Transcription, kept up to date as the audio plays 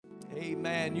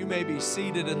Amen. You may be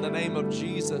seated in the name of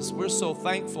Jesus. We're so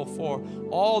thankful for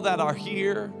all that are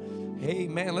here.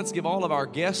 Amen. Let's give all of our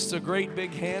guests a great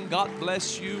big hand. God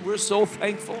bless you. We're so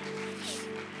thankful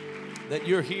that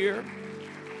you're here.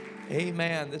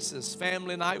 Amen. This is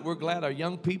family night. We're glad our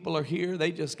young people are here.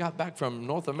 They just got back from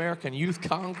North American Youth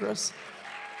Congress.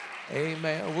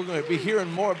 Amen. We're going to be hearing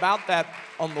more about that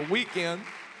on the weekend.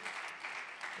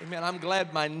 Amen. I'm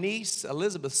glad my niece,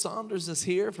 Elizabeth Saunders, is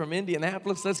here from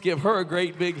Indianapolis. Let's give her a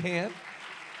great big hand.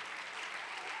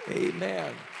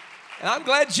 Amen. And I'm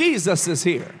glad Jesus is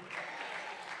here.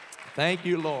 Thank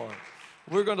you, Lord.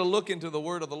 We're going to look into the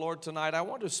word of the Lord tonight. I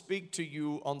want to speak to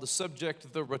you on the subject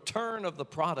of the return of the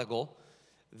prodigal.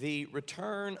 The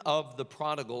return of the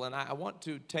prodigal. And I want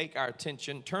to turn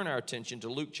our attention to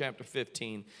Luke chapter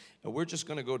 15. And we're just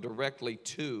going to go directly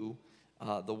to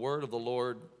the word of the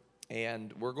Lord.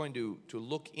 And we're going to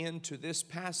look into this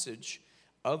passage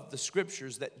of the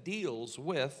scriptures that deals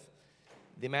with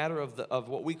the matter of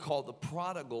what we call the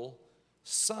prodigal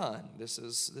son. This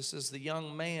is the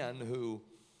young man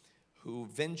who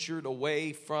ventured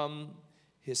away from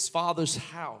his father's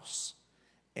house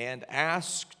and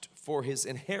asked for his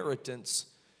inheritance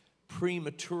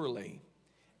prematurely.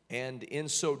 And in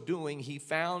so doing, he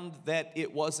found that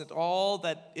it wasn't all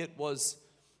that it was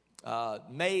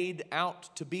made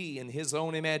out to be in his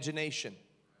own imagination.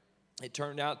 It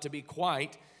turned out to be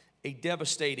quite a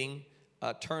devastating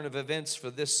turn of events for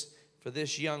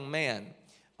this young man.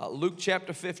 Luke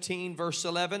chapter 15, verse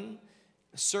 11,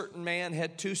 a certain man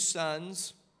had two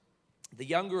sons. The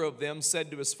younger of them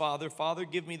said to his father, Father,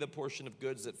 give me the portion of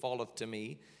goods that falleth to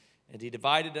me. And he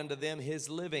divided unto them his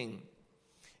living.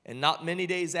 And not many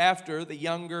days after, the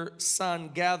younger son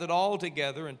gathered all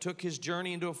together and took his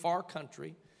journey into a far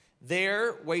country.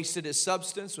 There wasted his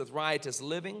substance with riotous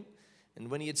living.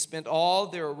 And when he had spent all,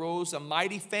 there arose a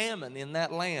mighty famine in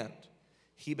that land.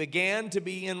 He began to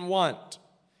be in want.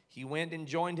 He went and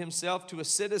joined himself to a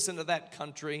citizen of that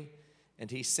country,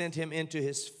 and he sent him into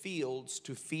his fields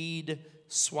to feed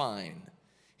swine.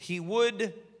 He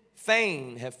would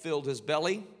fain have filled his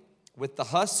belly with the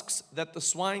husks that the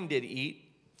swine did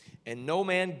eat, and no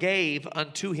man gave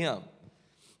unto him.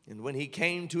 And when he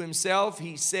came to himself,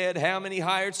 he said, How many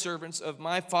hired servants of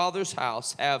my father's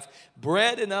house have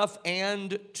bread enough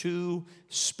and to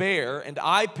spare, and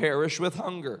I perish with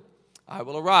hunger? I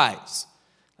will arise.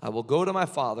 I will go to my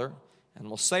father, and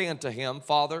will say unto him,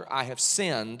 Father, I have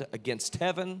sinned against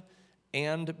heaven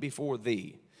and before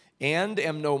thee, and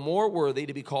am no more worthy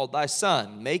to be called thy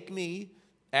son. Make me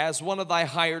as one of thy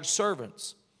hired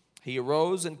servants. He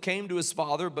arose and came to his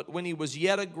father, but when he was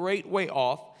yet a great way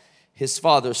off, his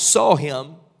father saw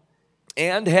him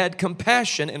and had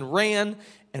compassion and ran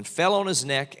and fell on his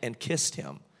neck and kissed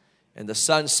him. And the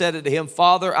son said unto him,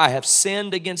 Father, I have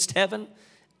sinned against heaven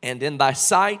and in thy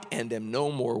sight, and am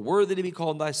no more worthy to be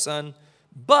called thy son.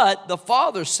 But the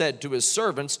father said to his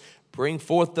servants, Bring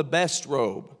forth the best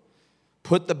robe.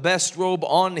 Put the best robe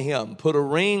on him. Put a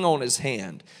ring on his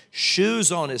hand,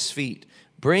 shoes on his feet.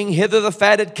 Bring hither the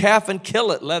fatted calf and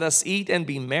kill it. Let us eat and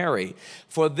be merry.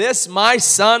 For this my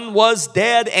son was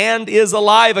dead and is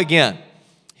alive again.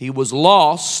 He was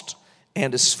lost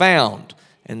and is found.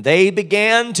 And they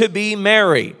began to be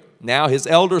merry. Now his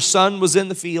elder son was in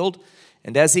the field.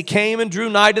 And as he came and drew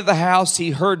nigh to the house,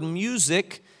 he heard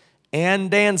music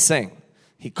and dancing.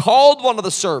 He called one of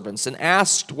the servants and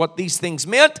asked what these things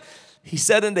meant. He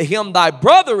said unto him, Thy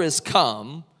brother is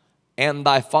come, and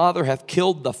thy father hath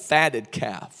killed the fatted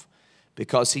calf,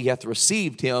 because he hath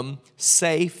received him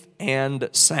safe and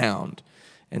sound.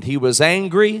 And he was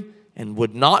angry and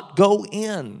would not go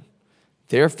in.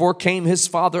 Therefore came his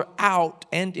father out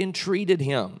and entreated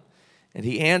him. And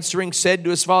he answering said to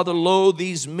his father, Lo,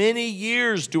 these many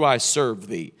years do I serve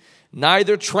thee,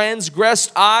 neither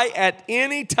transgressed I at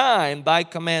any time thy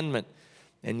commandment.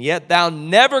 And yet thou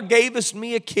never gavest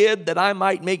me a kid that I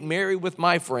might make merry with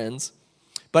my friends.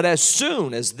 But as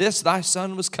soon as this thy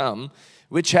son was come,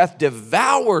 which hath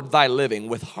devoured thy living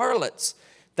with harlots,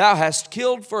 thou hast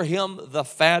killed for him the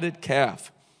fatted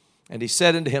calf. And he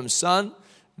said unto him, Son,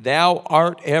 thou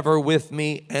art ever with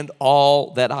me, and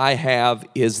all that I have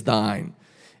is thine.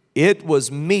 It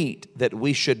was meet that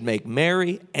we should make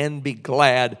merry and be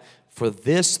glad, for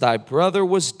this thy brother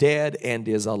was dead and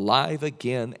is alive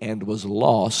again, and was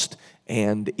lost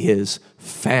and is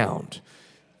found.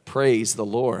 Praise the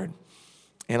Lord.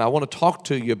 And I want to talk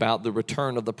to you about the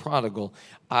return of the prodigal.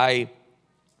 I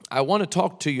want to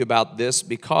talk to you about this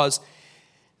because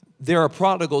there are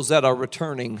prodigals that are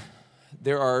returning.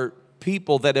 There are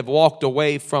people that have walked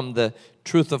away from the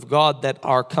truth of God that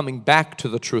are coming back to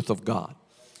the truth of God.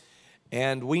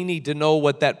 And we need to know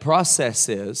what that process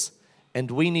is and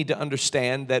we need to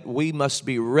understand that we must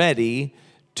be ready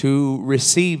to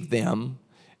receive them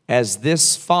as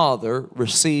this father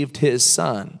received his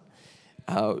son.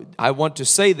 I want to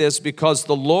say this because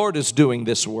the Lord is doing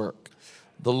this work.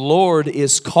 The Lord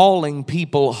is calling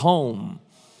people home.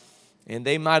 And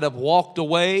they might have walked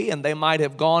away, and they might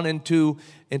have gone into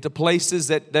places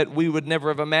that we would never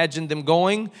have imagined them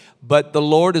going. But the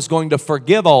Lord is going to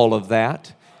forgive all of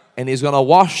that, and He's going to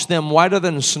wash them whiter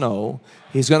than snow.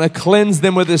 He's going to cleanse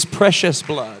them with His precious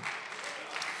blood.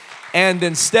 And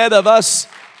instead of us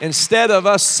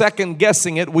second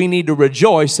guessing it, we need to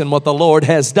rejoice in what the Lord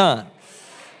has done.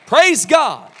 Praise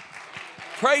God.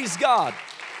 Praise God.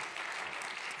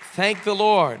 Thank the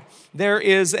Lord. There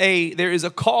is a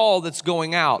call that's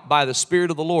going out by the Spirit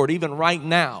of the Lord, even right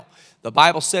now. The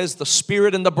Bible says the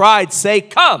Spirit and the bride say,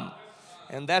 come.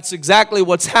 And that's exactly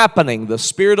what's happening. The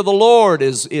Spirit of the Lord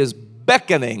is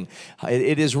beckoning.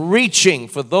 It is reaching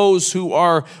for those who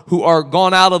are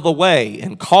gone out of the way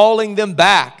and calling them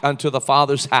back unto the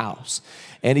Father's house.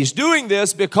 And He's doing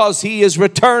this because He is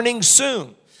returning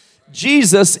soon.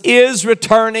 Jesus is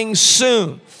returning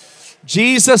soon.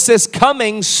 Jesus is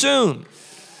coming soon.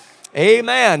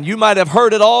 Amen. You might have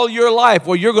heard it all your life.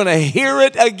 Well, you're going to hear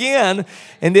it again.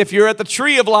 And if you're at the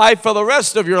tree of life for the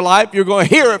rest of your life, you're going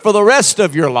to hear it for the rest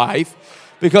of your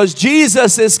life, because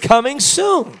Jesus is coming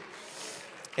soon.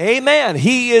 Amen.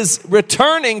 He is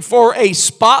returning for a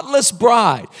spotless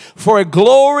bride, for a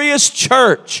glorious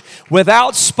church,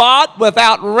 without spot,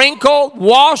 without wrinkle,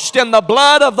 washed in the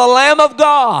blood of the Lamb of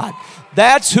God.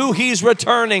 That's who He's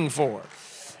returning for.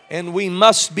 And we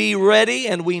must be ready,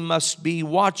 and we must be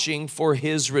watching for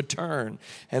His return.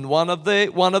 And one of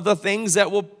the things that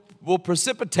will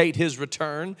precipitate His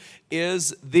return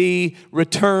is the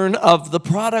return of the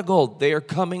prodigal. They are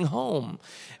coming home.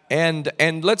 And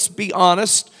let's be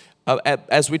honest,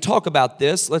 as we talk about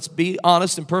this, let's be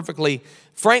honest and perfectly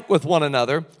frank with one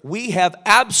another. We have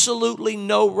absolutely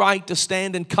no right to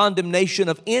stand in condemnation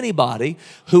of anybody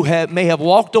who may have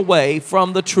walked away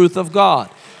from the truth of God.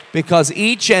 Because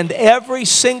each and every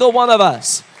single one of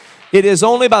us, it is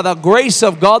only by the grace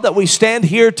of God that we stand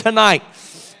here tonight.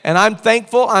 And I'm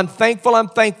thankful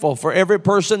for every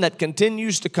person that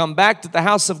continues to come back to the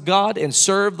house of God and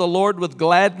serve the Lord with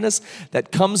gladness, that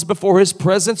comes before His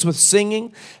presence with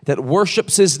singing, that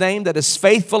worships His name, that is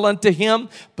faithful unto Him.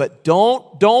 But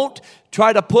don't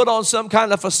try to put on some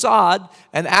kind of facade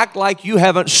and act like you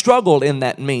haven't struggled in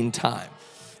that meantime.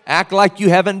 Act like you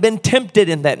haven't been tempted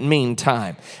in that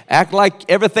meantime. Act like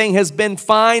everything has been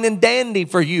fine and dandy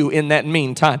for you in that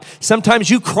meantime. Sometimes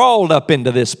you crawled up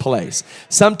into this place.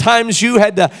 Sometimes you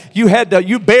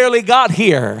barely got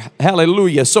here.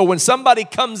 Hallelujah. So when somebody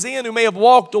comes in who may have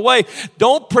walked away,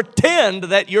 don't pretend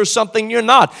that you're something you're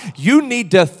not. You need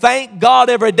to thank God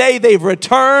every day they've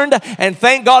returned, and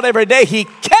thank God every day He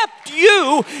kept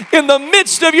you in the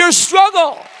midst of your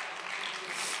struggle.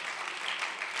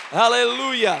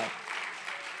 Hallelujah.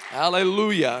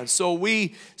 Hallelujah. And so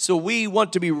we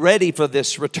want to be ready for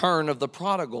this return of the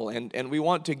prodigal, and we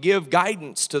want to give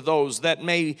guidance to those that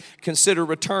may consider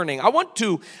returning. We want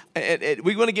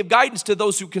to give guidance to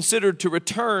those who consider to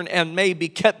return and may be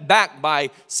kept back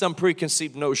by some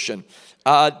preconceived notion.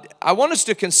 I want us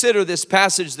to consider this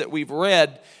passage that we've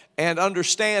read and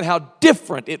understand how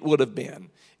different it would have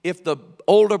been if the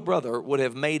older brother would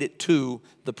have made it to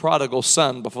the prodigal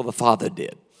son before the father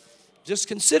did. Just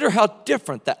consider how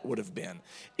different that would have been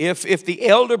if the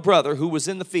elder brother who was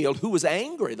in the field, who was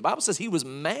angry, the Bible says he was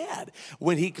mad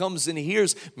when he comes and he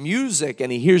hears music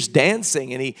and he hears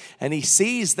dancing and he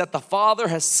sees that the father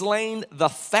has slain the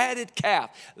fatted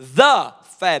calf, not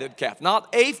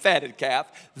a fatted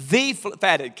calf, the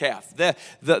fatted calf,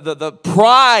 the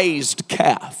prized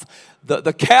calf.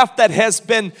 The calf that has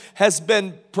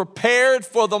been prepared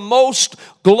for the most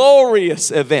glorious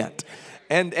event.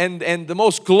 And the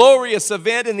most glorious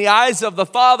event in the eyes of the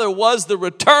Father was the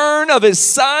return of His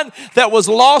Son that was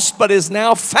lost but is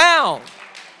now found.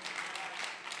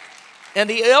 And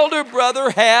the elder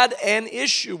brother had an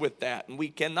issue with that. And we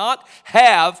cannot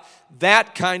have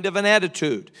that kind of an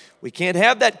attitude. We can't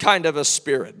have that kind of a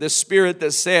spirit. This spirit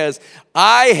that says,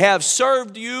 I have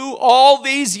served you all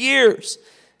these years.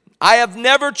 I have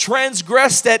never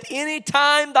transgressed at any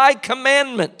time thy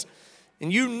commandment.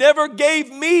 And you never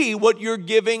gave me what you're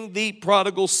giving the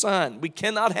prodigal son. We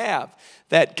cannot have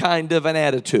that kind of an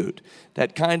attitude,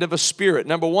 that kind of a spirit.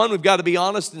 Number one, we've got to be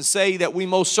honest and say that we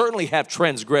most certainly have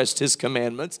transgressed His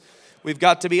commandments. We've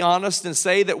got to be honest and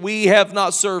say that we have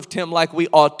not served Him like we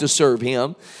ought to serve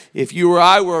Him. If you or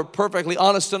I were perfectly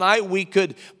honest tonight, we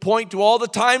could point to all the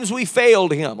times we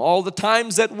failed Him, all the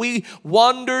times that we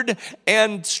wandered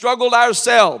and struggled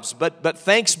ourselves. But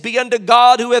thanks be unto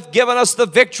God who hath given us the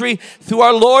victory through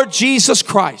our Lord Jesus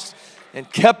Christ, and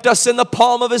kept us in the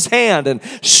palm of His hand, and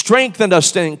strengthened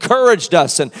us and encouraged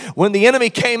us. And when the enemy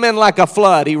came in like a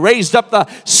flood, He raised up the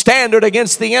standard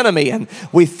against the enemy. And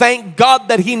we thank God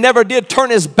that He never did turn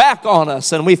His back on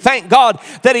us. And we thank God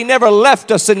that He never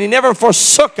left us and He never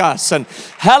forsook us. And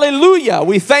hallelujah,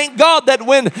 we thank God that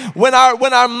when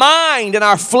our mind and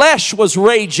our flesh was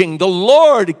raging, the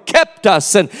Lord kept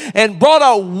us and brought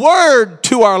a word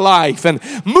to our life and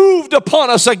moved upon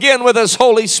us again with His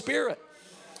Holy Spirit.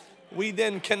 We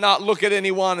then cannot look at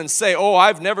anyone and say, oh,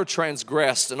 I've never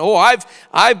transgressed, and oh,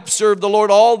 I've served the Lord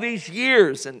all these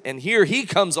years, and here He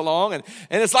comes along, and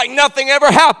it's like nothing ever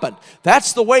happened.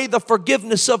 That's the way the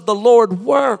forgiveness of the Lord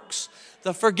works.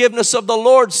 The forgiveness of the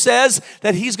Lord says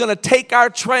that He's going to take our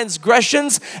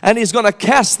transgressions and He's going to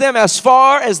cast them as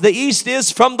far as the east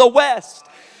is from the west.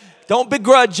 Don't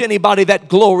begrudge anybody that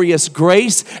glorious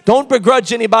grace. Don't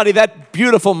begrudge anybody that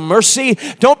beautiful mercy.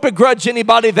 Don't begrudge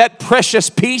anybody that precious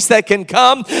peace that can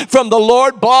come from the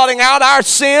Lord, blotting out our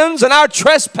sins and our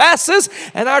trespasses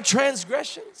and our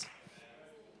transgressions.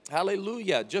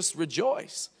 Hallelujah. Just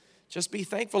rejoice. Just be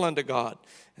thankful unto God.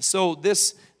 So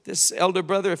this elder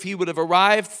brother, if he would have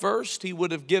arrived first, he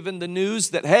would have given the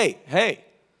news that, hey.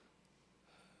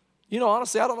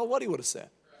 Honestly, I don't know what he would have said.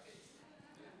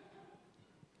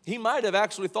 He might have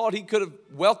actually thought he could have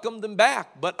welcomed them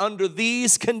back, but under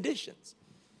these conditions.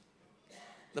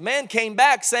 The man came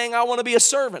back saying, I want to be a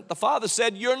servant. The father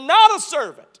said, you're not a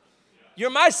servant.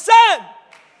 You're my son.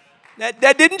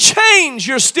 That didn't change.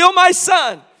 You're still my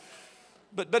son.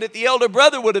 But if the elder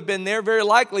brother would have been there, very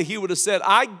likely he would have said,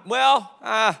 I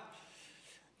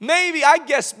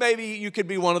guess maybe you could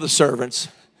be one of the servants.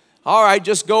 All right,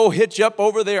 just go hitch up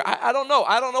over there. I don't know.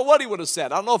 I don't know what he would have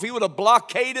said. I don't know if he would have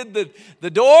blockaded the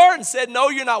door and said, no,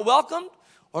 you're not welcome.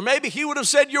 Or maybe he would have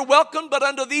said, you're welcome, but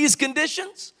under these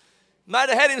conditions. Might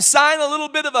have had him sign a little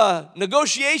bit of a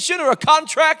negotiation or a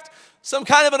contract, some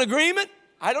kind of an agreement.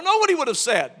 I don't know what he would have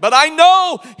said. But I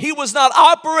know he was not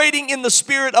operating in the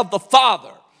Spirit of the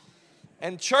Father.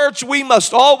 And church, we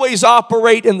must always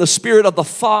operate in the Spirit of the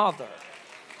Father.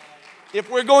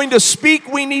 If we're going to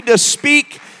speak, we need to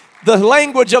speak the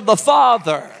language of the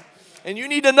Father. And you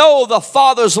need to know the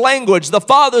Father's language. The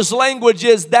Father's language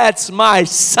is, that's my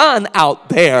son out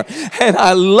there, and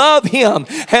I love him,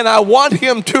 and I want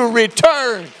him to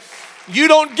return. You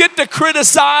don't get to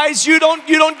criticize. You don't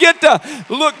get to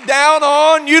look down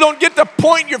on. You don't get to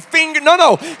point your finger.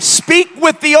 No. Speak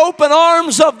with the open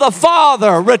arms of the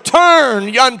Father.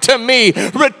 Return unto me.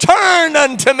 Return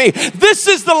unto me. This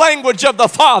is the language of the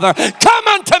Father. Come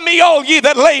unto me, all ye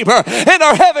that labor and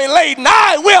are heavy laden.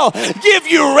 I will give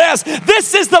you rest.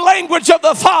 This is the language of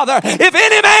the Father. If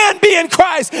any man be in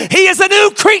Christ, he is a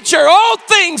new creature. All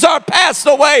things are passed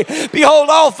away. Behold,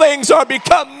 all things are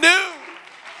become new.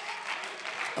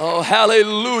 Oh,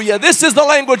 hallelujah. This is the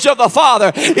language of the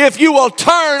Father. If you will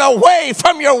turn away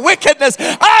from your wickedness,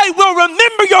 I will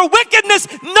remember your wickedness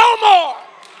no more.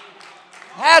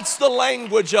 That's the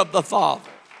language of the Father.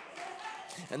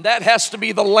 And that has to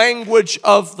be the language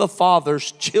of the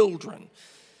Father's children.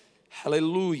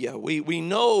 Hallelujah. We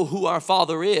know who our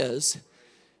Father is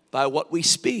by what we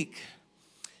speak.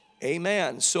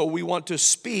 Amen. So we want to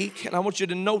speak, and I want you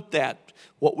to note that,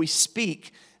 what we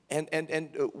speak. And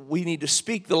we need to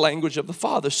speak the language of the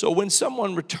Father. So when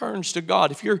someone returns to God,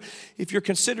 if you're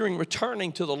considering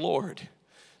returning to the Lord,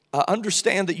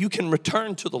 understand that you can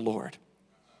return to the Lord.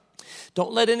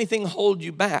 Don't let anything hold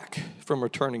you back from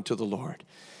returning to the Lord.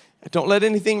 Don't let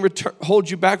anything hold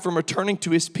you back from returning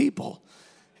to His people.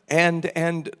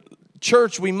 And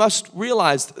church, we must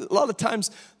realize a lot of times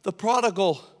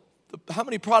how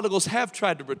many prodigals have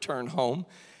tried to return home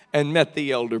and met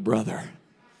the elder brother?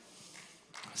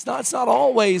 It's not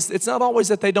always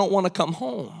that they don't want to come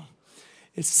home.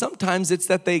 Sometimes it's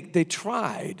that they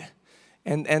tried,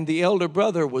 and the elder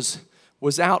brother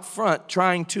was out front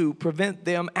trying to prevent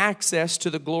them access to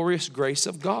the glorious grace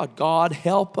of God. God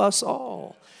help us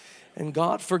all, and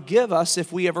God forgive us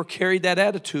if we ever carried that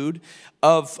attitude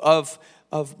of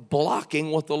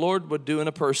blocking what the Lord would do in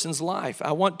a person's life.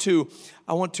 I want to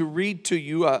read to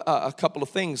you a couple of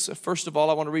things. First of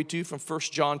all, I want to read to you from 1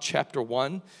 John chapter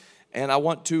 1. And I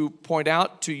want to point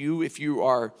out to you, if you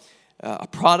are a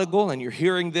prodigal and you're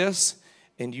hearing this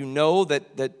and you know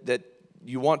that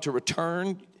you want to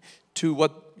return to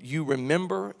what you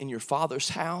remember in your father's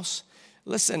house,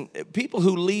 Listen, people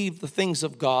who leave the things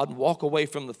of God and walk away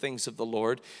from the things of the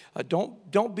Lord,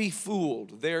 don't be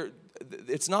fooled.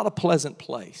 It's not a pleasant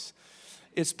place.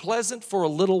 It's pleasant for a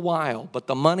little while, but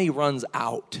the money runs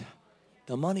out.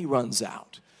 The money runs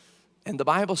out. And the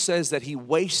Bible says that he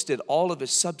wasted all of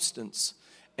his substance,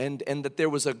 and that there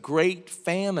was a great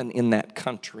famine in that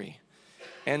country.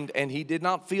 And he did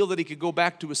not feel that he could go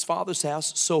back to his father's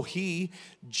house, so he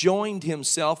joined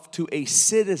himself to a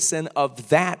citizen of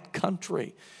that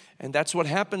country. And that's what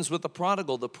happens with the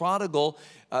prodigal. The prodigal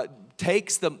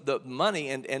takes the money,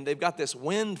 and they've got this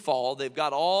windfall. They've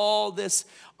got all this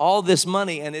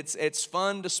money, and it's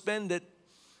fun to spend it.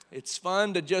 It's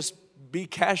fun to just be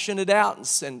cashing it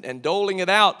out and doling it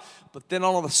out. But then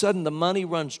all of a sudden the money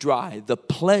runs dry. The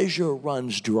pleasure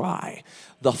runs dry.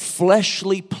 The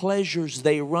fleshly pleasures,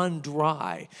 they run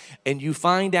dry. And you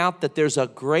find out that there's a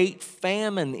great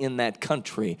famine in that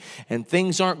country. And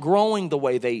things aren't growing the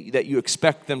way that you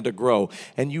expect them to grow.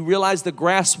 And you realize the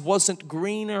grass wasn't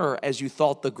greener as you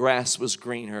thought the grass was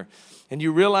greener. And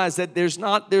you realize that there's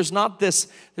not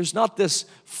this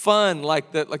fun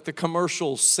like the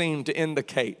commercials seem to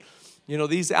indicate. You know,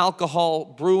 these alcohol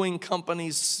brewing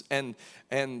companies, and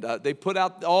they put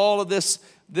out all of this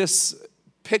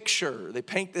picture. They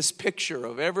paint this picture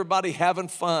of everybody having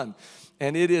fun.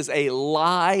 And it is a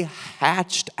lie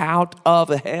hatched out of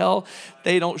hell.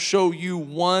 They don't show you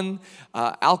one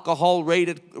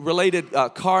alcohol-related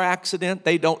car accident.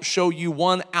 They don't show you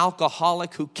one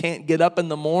alcoholic who can't get up in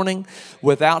the morning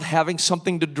without having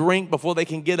something to drink before they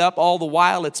can get up. All the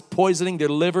while, it's poisoning their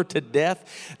liver to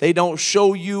death. They don't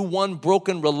show you one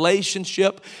broken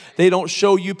relationship. They don't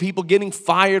show you people getting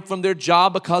fired from their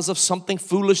job because of something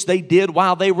foolish they did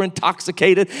while they were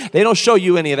intoxicated. They don't show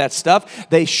you any of that stuff.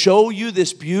 They show you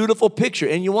this beautiful picture.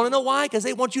 And you want to know why? Because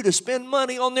they want you to spend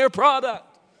money on their product.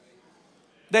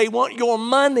 They want your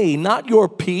money, not your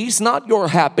peace, not your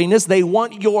happiness. They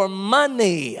want your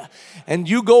money. And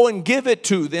you go and give it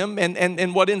to them.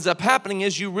 And what ends up happening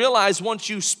is you realize once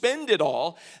you spend it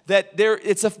all that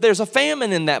there's a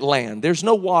famine in that land. There's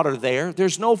no water there.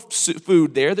 There's no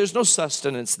food there. There's no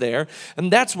sustenance there. And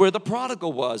that's where the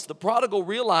prodigal was. The prodigal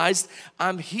realized,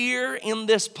 I'm here in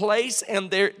this place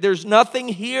and there's nothing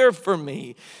here for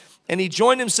me. And he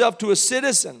joined himself to a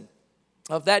citizen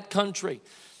of that country.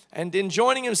 And in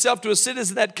joining himself to a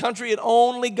citizen of that country, it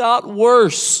only got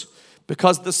worse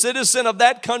because the citizen of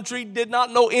that country did not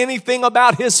know anything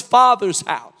about his father's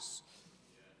house.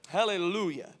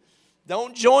 Hallelujah.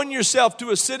 Don't join yourself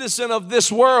to a citizen of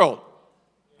this world,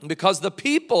 because the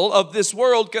people of this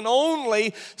world can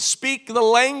only speak the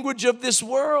language of this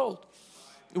world.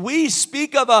 We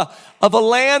speak of a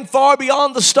land far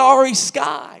beyond the starry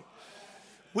sky.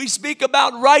 We speak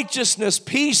about righteousness,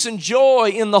 peace, and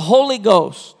joy in the Holy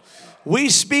Ghost. We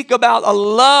speak about a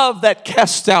love that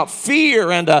casts out fear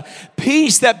and a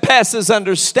peace that passes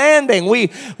understanding.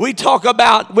 We talk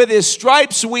about with his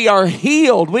stripes we are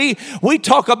healed. We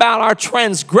talk about our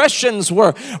transgressions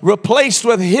were replaced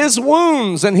with his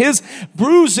wounds, and his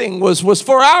bruising was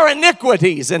for our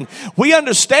iniquities. And we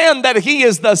understand that he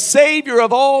is the Savior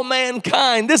of all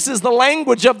mankind. This is the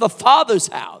language of the Father's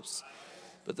house.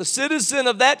 But the citizen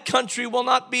of that country will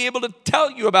not be able to tell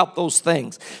you about those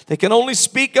things. They can only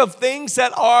speak of things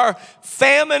that are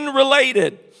famine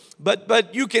related.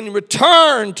 But you can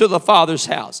return to the Father's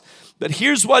house. But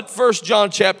here's what 1 John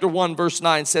chapter 1 verse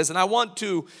 9 says. And I want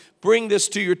to bring this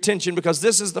to your attention because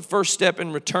this is the first step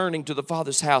in returning to the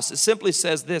Father's house. It simply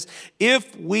says this: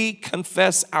 if we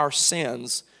confess our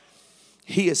sins,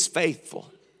 he is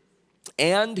faithful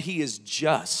and he is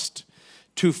just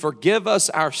to forgive us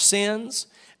our sins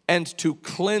and to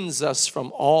cleanse us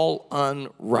from all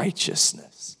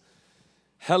unrighteousness.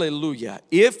 Hallelujah.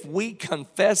 If we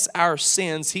confess our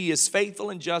sins, he is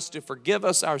faithful and just to forgive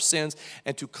us our sins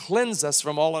and to cleanse us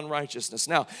from all unrighteousness.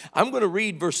 Now, I'm going to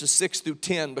read verses 6 through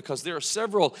 10 because there are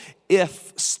several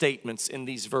if statements in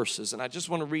these verses, and I just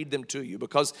want to read them to you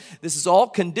because this is all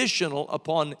conditional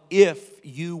upon if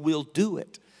you will do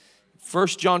it. 1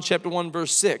 John chapter 1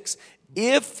 verse 6.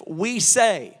 If we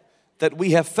say that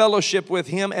we have fellowship with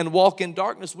him and walk in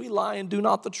darkness, we lie and do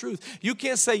not the truth. You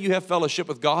can't say you have fellowship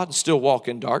with God and still walk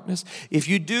in darkness. If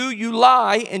you do, you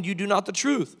lie and you do not the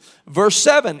truth. Verse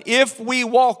 7, if we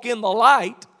walk in the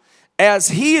light as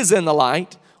he is in the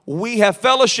light, we have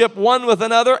fellowship one with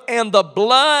another, and the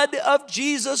blood of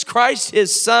Jesus Christ,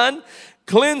 his Son,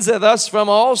 cleanseth us from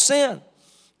all sin.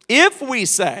 If we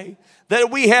say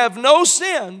that we have no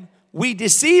sin, we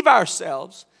deceive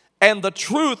ourselves, and the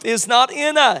truth is not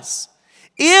in us.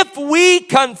 If we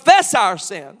confess our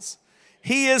sins,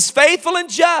 he is faithful and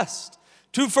just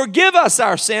to forgive us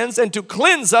our sins and to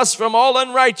cleanse us from all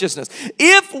unrighteousness.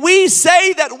 If we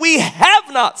say that we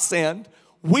have not sinned,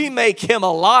 we make him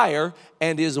a liar,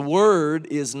 and his word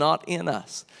is not in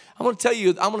us. I'm going to tell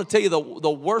you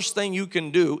the worst thing you can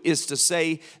do is to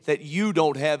say that you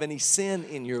don't have any sin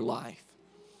in your life.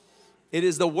 It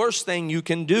is the worst thing you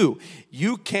can do.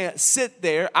 You can't sit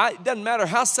there. It doesn't matter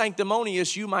how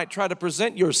sanctimonious you might try to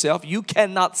present yourself. You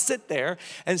cannot sit there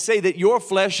and say that your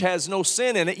flesh has no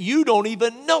sin in it. You don't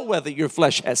even know whether your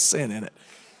flesh has sin in it.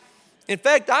 In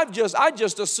fact, I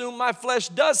just assume my flesh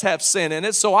does have sin in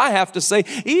it, so I have to say,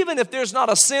 even if there's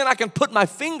not a sin I can put my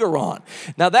finger on.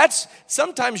 Now that's,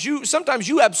 sometimes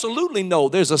you absolutely know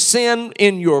there's a sin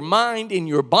in your mind, in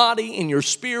your body, in your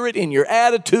spirit, in your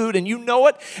attitude, and you know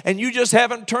it, and you just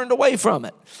haven't turned away from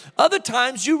it. Other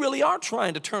times you really are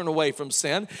trying to turn away from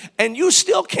sin, and you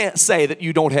still can't say that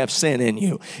you don't have sin in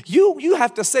you. You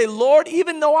have to say, Lord,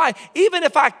 even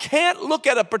if I can't look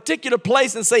at a particular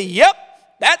place and say, yep,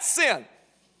 that's sin.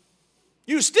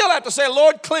 You still have to say,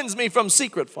 Lord, cleanse me from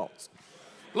secret faults.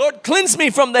 Lord, cleanse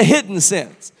me from the hidden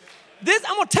sins.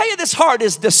 I'm going to tell you, this heart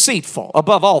is deceitful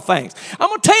above all things. I'm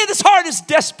going to tell you, this heart is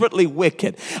desperately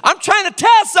wicked. I'm trying to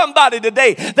tell somebody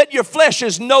today that your flesh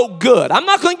is no good. I'm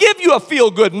not going to give you a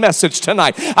feel-good message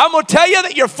tonight. I'm going to tell you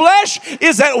that your flesh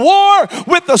is at war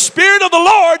with the Spirit of the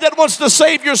Lord that wants to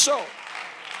save your soul.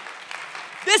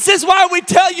 This is why we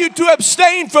tell you to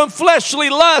abstain from fleshly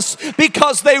lusts,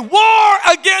 because they war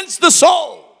against the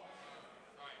soul.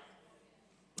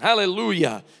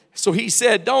 Hallelujah. So he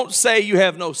said, don't say you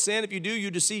have no sin. If you do,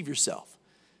 you deceive yourself.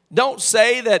 Don't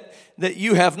say that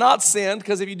you have not sinned,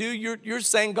 because if you do, you're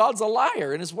saying God's a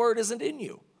liar and his word isn't in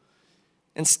you.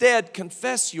 Instead,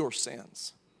 confess your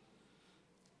sins.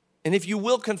 And if you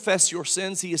will confess your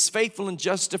sins, he is faithful and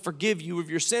just to forgive you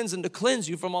of your sins and to cleanse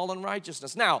you from all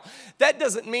unrighteousness. Now, that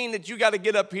doesn't mean that you got to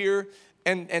get up here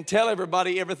and tell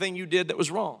everybody everything you did that was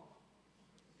wrong.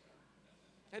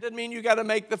 That doesn't mean you got to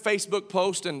make the Facebook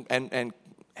post and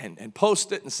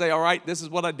post it and say, all right, this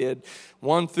is what I did.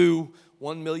 1 through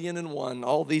 1,000,001.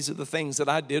 All these are the things that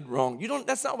I did wrong.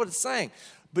 That's not what it's saying.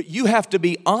 But you have to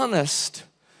be honest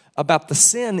about the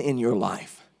sin in your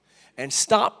life. And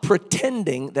stop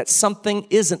pretending that something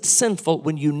isn't sinful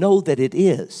when you know that it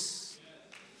is.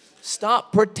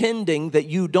 Stop pretending that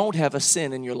you don't have a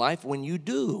sin in your life when you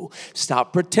do.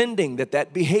 Stop pretending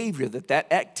that behavior,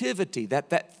 that activity,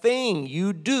 that thing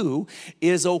you do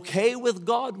is okay with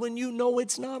God when you know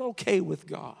it's not okay with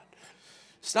God.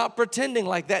 Stop pretending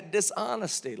like that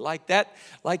dishonesty, like that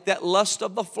lust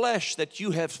of the flesh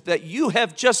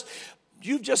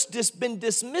You've just been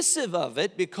dismissive of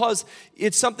it because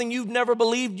it's something you've never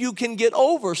believed you can get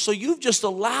over. So you've just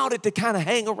allowed it to kind of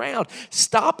hang around.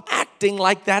 Stop acting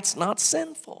like that's not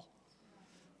sinful.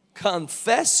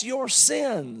 Confess your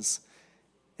sins,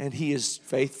 and he is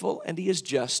faithful and he is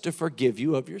just to forgive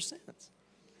you of your sins.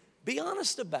 Be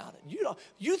honest about it.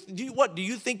 Do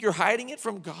you think you're hiding it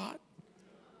from God?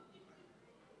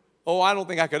 Oh, I don't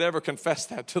think I could ever confess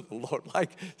that to the Lord.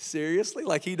 Like, seriously?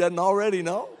 Like he doesn't already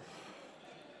know?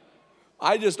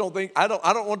 I just don't think, I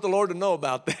don't want the Lord to know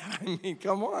about that. I mean,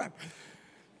 come on.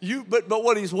 But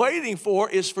what he's waiting for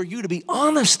is for you to be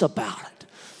honest about it.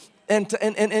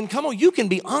 And come on, you can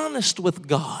be honest with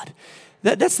God.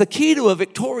 That's the key to a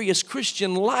victorious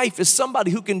Christian life, is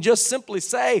somebody who can just simply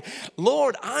say,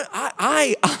 Lord,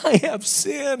 I have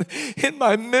sin in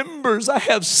my members. I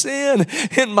have sin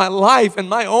in my life. And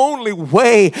my only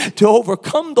way to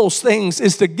overcome those things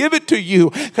is to give it to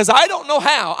you, because I don't know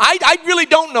how. I really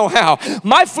don't know how.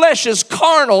 My flesh is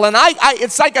carnal, and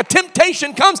it's like a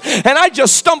temptation comes and I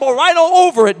just stumble right all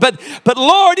over it. But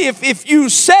Lord, if you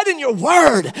said in your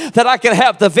word that I can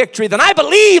have the victory, then I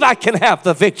believe I can have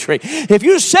the victory. If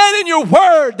you said in your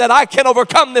word that I can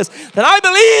overcome this, then I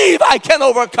believe I can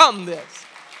overcome this.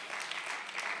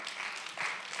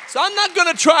 So I'm not going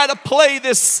to try to play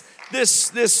this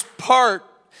part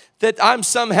that I'm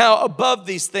somehow above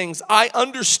these things. I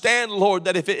understand, Lord,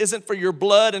 that if it isn't for your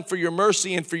blood and for your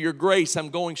mercy and for your grace,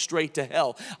 I'm going straight to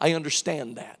hell. I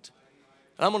understand that.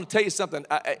 And I'm going to tell you something.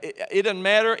 It doesn't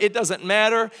matter. It doesn't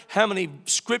matter how many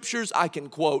scriptures I can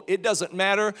quote. It doesn't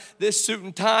matter this suit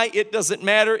and tie. It doesn't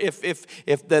matter if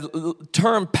the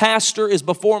term pastor is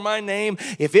before my name.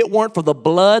 If it weren't for the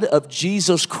blood of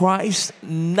Jesus Christ,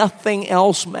 nothing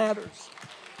else matters.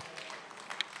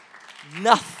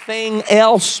 Nothing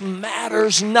else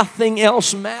matters. Nothing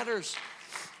else matters.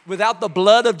 Without the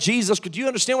blood of Jesus, could you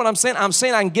understand what I'm saying? I'm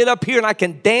saying I can get up here and I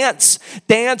can dance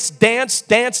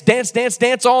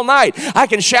all night. I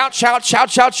can shout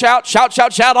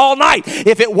all night.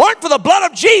 If it weren't for the blood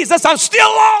of Jesus, I'm still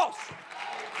lost.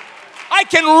 I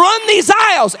can run these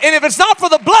aisles, and if it's not for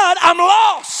the blood, I'm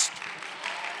lost.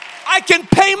 I can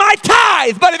pay my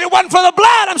tithe, but if it wasn't for the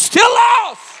blood, I'm still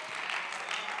lost.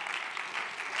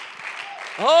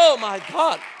 Oh my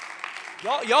God.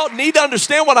 Y'all need to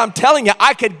understand what I'm telling you.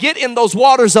 I could get in those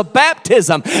waters of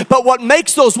baptism, but what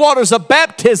makes those waters of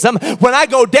baptism, when I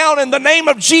go down in the name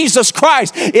of Jesus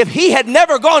Christ, if he had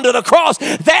never gone to the cross,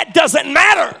 that doesn't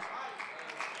matter.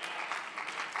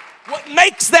 What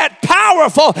makes that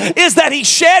powerful is that he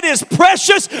shed his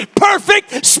precious,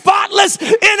 perfect, spotless,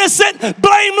 innocent,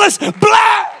 blameless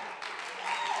blood.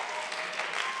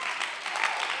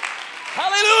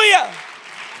 Hallelujah.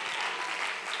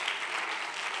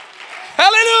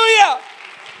 Hallelujah.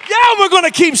 Yeah, we're going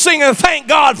to keep singing, thank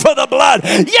God for the blood.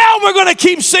 Yeah, we're going to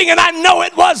keep singing, I know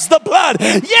it was the blood.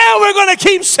 Yeah, we're going to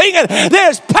keep singing,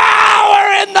 there's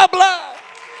power in the blood.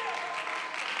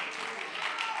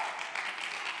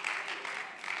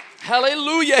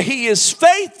 Hallelujah. He is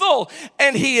faithful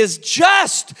and he is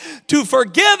just to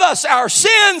forgive us our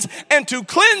sins and to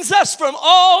cleanse us from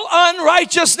all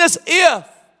unrighteousness if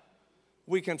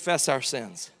we confess our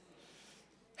sins.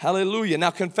 Hallelujah.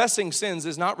 Now, confessing sins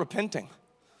is not repenting.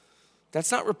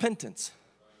 That's not repentance.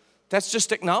 That's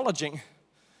just acknowledging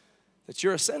that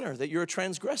you're a sinner, that you're a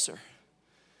transgressor,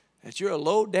 that you're a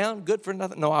low down, good for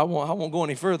nothing. No, I won't go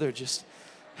any further. Just,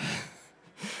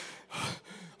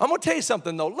 I'm going to tell you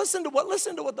something though. Listen to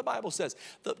what the Bible says.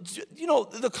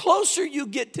 The closer you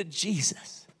get to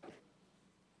Jesus,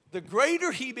 the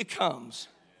greater he becomes,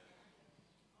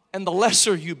 and the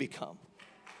lesser you become.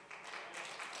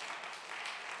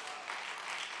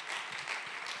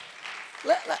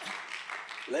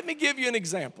 Let me give you an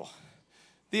example.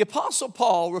 The Apostle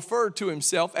Paul referred to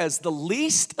himself as the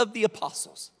least of the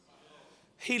apostles.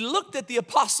 He looked at the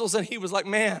apostles and he was like,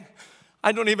 man,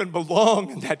 I don't even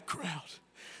belong in that crowd.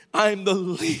 I'm the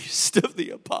least of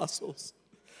the apostles.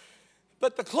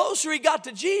 But the closer he got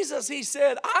to Jesus, he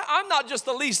said, I'm not just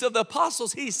the least of the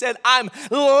apostles. He said, I'm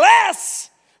less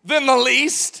than the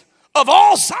least of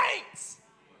all saints.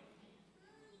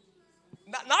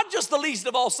 Not just the least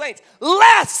of all saints,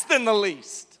 less than the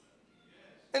least.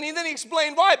 And then he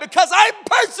explained why. Because I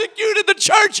persecuted the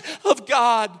church of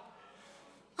God.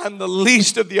 I'm the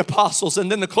least of the apostles. And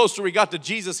then the closer he got to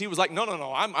Jesus, he was like, no,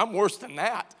 I'm worse than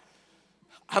that.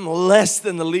 I'm less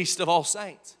than the least of all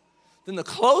saints. Then the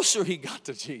closer he got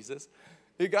to Jesus,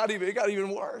 it got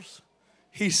even worse.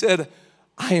 He said,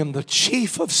 I am the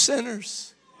chief of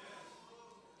sinners.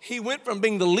 He went from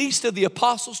being the least of the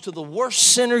apostles to the worst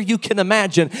sinner you can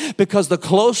imagine, because the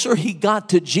closer he got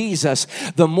to Jesus,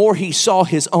 the more he saw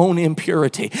his own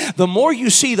impurity. The more you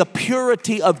see the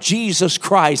purity of Jesus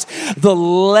Christ, the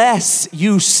less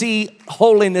you see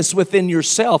holiness within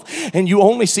yourself, and you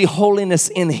only see holiness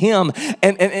in him.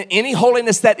 And any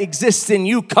holiness that exists in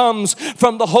you comes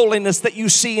from the holiness that you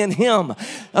see in him.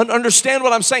 Understand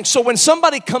what I'm saying? So when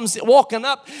somebody comes walking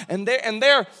up and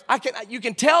you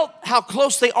can tell how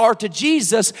close they are to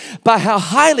Jesus by how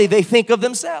highly they think of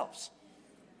themselves.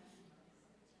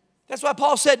 That's why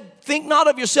Paul said, think not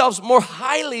of yourselves more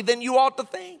highly than you ought to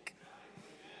think.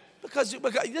 Because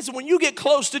listen, when you get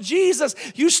close to Jesus,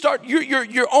 you start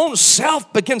your own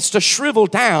self begins to shrivel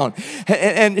down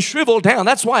and shrivel down.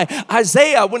 That's why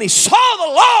Isaiah, when he saw the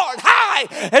Lord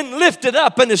high and lifted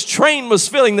up and his train was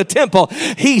filling the temple,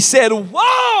 he said,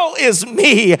 woe is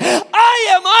me, I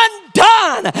am undone.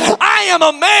 I am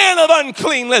a man of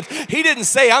unclean lips. He didn't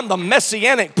say I'm the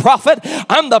messianic prophet.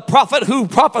 I'm the prophet who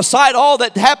prophesied all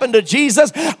that happened to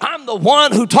Jesus. I'm the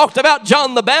one who talked about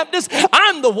John the Baptist.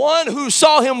 I'm the one who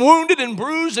saw him wounded and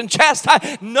bruised and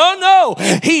chastised. No.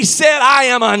 He said, I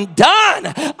am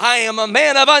undone. I am a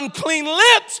man of unclean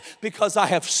lips because I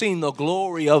have seen the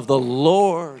glory of the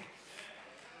Lord.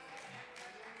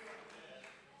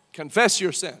 Confess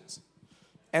your sins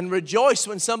and rejoice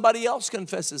when somebody else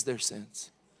confesses their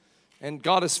sins. And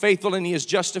God is faithful and he is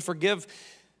just to forgive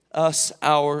us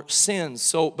our sins.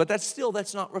 But that's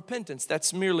not repentance.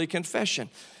 That's merely confession.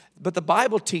 But the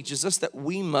Bible teaches us that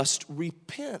we must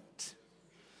repent.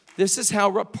 This is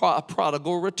how a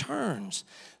prodigal returns.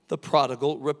 The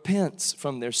prodigal repents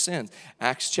from their sins.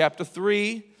 Acts chapter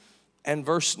 3 and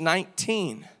verse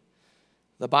 19.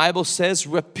 The Bible says,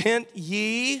 repent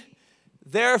ye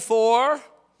therefore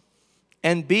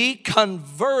and be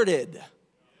converted,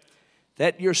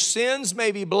 that your sins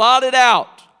may be blotted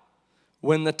out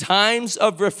when the times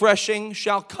of refreshing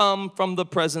shall come from the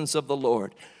presence of the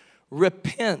Lord.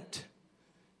 Repent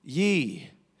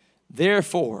ye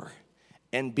therefore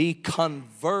and be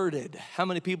converted. How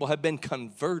many people have been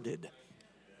converted?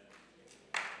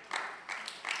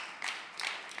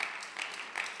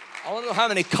 I want to know how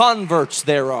many converts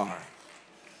there are.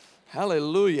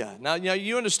 Hallelujah. Now,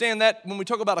 you understand that when we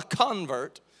talk about a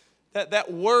convert,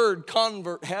 that word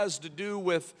convert has to do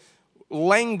with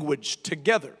language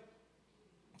together,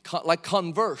 like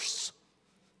converse.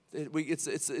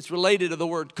 It's related to the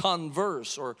word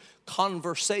converse or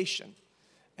conversation.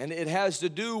 And it has to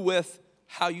do with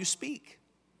how you speak.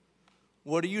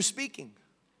 What are you speaking?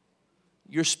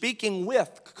 You're speaking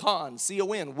with,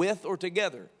 C-O-N, with or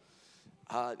together.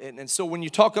 And so when you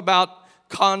talk about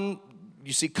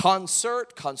you see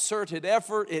concerted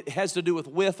effort, it has to do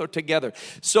with or together.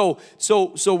 So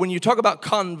when you talk about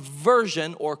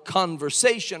conversion or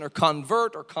conversation or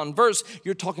convert or converse,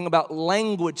 you're talking about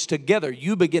language together.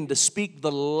 You begin to speak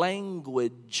the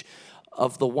language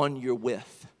of the one you're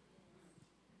with.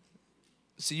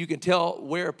 So you can tell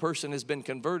where a person has been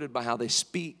converted by how they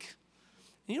speak.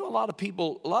 You know, a lot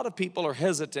of people are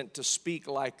hesitant to speak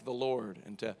like the Lord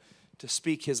and to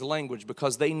speak His language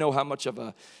because they know how much of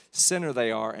a sinner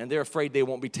they are, and they're afraid they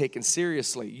won't be taken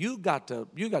seriously. You got to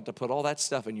put all that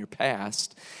stuff in your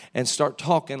past and start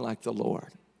talking like the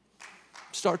Lord.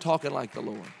 Start talking like the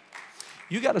Lord.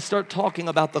 You got to start talking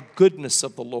about the goodness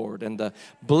of the Lord and the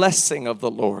blessing of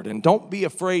the Lord. And don't be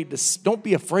afraid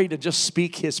to just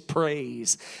speak His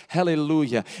praise.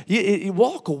 Hallelujah. You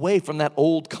walk away from that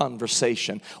old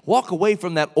conversation. Walk away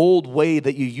from that old way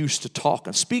that you used to talk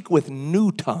and speak with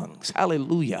new tongues.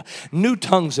 Hallelujah. New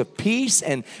tongues of peace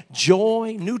and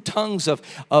joy, new tongues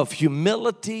of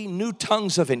humility, new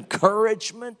tongues of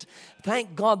encouragement.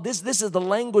 Thank God, this is the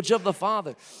language of the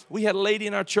Father. We had a lady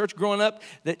in our church growing up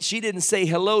that she didn't say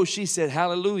hello, she said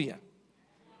hallelujah.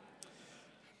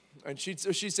 And she'd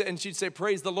say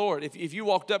praise the Lord. If you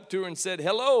walked up to her and said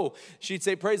hello, she'd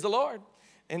say praise the Lord.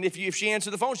 And if she answered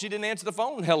the phone, she didn't answer the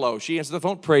phone hello. She answered the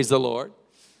phone praise the Lord.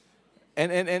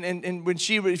 And when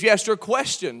if you asked her a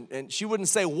question and she wouldn't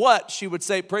say what, she would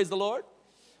say praise the Lord.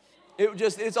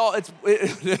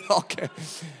 Okay.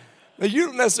 Now, you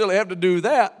don't necessarily have to do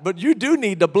that, but you do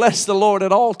need to bless the Lord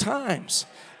at all times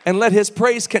and let His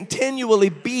praise continually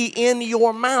be in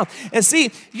your mouth. And see,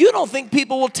 you don't think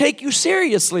people will take you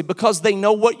seriously because they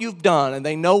know what you've done and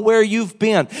they know where you've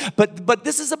been. But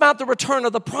this is about the return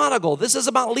of the prodigal. This is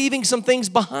about leaving some things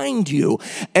behind you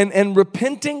and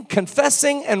repenting,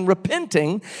 confessing and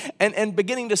repenting and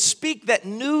beginning to speak that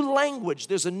new language.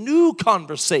 There's a new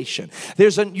conversation.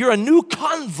 You're a new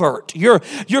convert. You're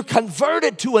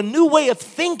converted to a new way of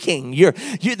thinking.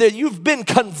 You've been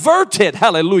converted.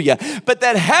 Hallelujah. But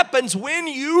that happens when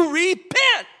you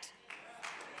repent.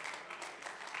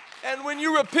 And when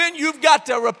you repent, you've got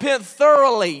to repent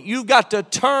thoroughly. You've got to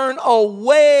turn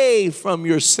away from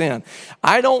your sin.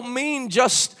 I don't mean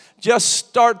just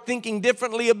start thinking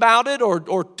differently about it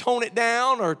or tone it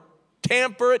down or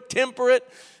temper it,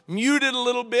 mute it a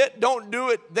little bit. Don't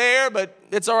do it there, but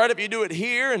it's all right if you do it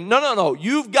here. And no.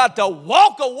 You've got to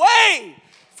walk away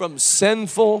from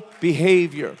sinful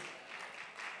behavior.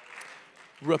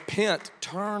 Repent,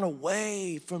 turn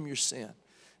away from your sin.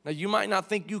 Now, you might not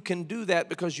think you can do that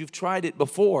because you've tried it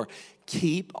before.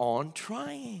 Keep on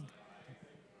trying.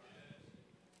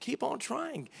 Keep on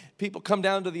trying. People come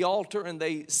down to the altar and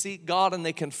they seek God and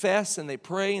they confess and they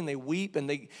pray and they weep and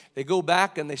they go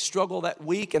back and they struggle that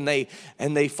week and they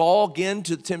fall again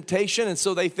to temptation, and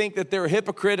so they think that they're a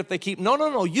hypocrite if they keep.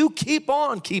 No. You keep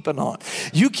on keeping on.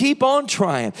 You keep on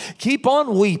trying. Keep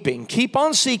on weeping. Keep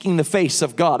on seeking the face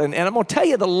of God. And I'm going to tell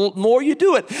you, the more you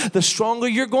do it, the stronger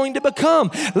you're going to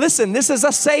become. Listen, this is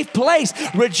a safe place.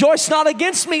 Rejoice not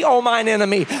against me, O mine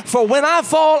enemy, for when I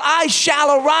fall, I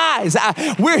shall arise.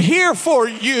 We're here for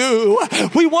you.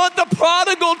 We want the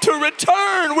prodigal to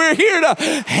return. We're here to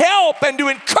help and to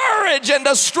encourage and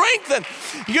to strengthen.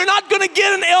 You're not going to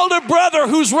get an elder brother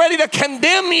who's ready to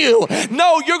condemn you.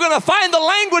 No, you're going to find the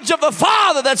language of the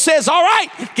Father that says, all right,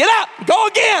 get up, go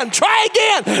again, try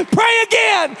again, pray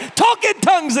again, talk in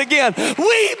tongues again,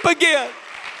 weep again.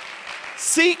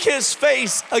 Seek His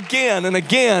face again and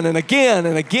again and again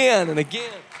and again and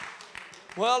again.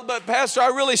 Well, but Pastor, I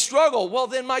really struggle. Well,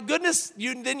 then, my goodness,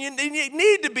 you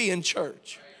need to be in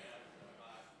church.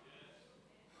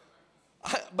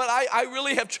 But I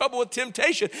really have trouble with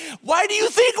temptation. Why do you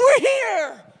think we're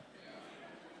here?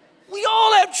 We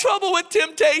all have trouble with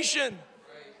temptation.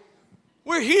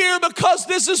 We're here because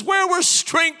this is where we're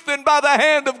strengthened by the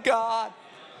hand of God.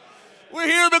 We're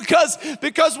here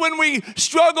because when we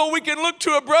struggle, we can look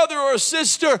to a brother or a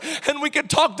sister and we can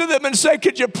talk to them and say,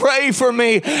 could you pray for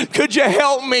me? Could you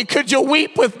help me? Could you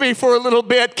weep with me for a little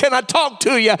bit? Can I talk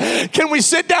to you? Can we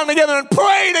sit down together and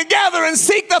pray together and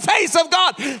seek the face of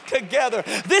God together?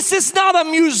 This is not a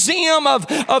museum of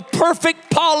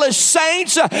perfect, polished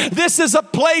saints. This is a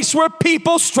place where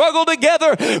people struggle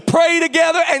together, pray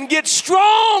together, and get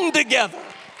strong together.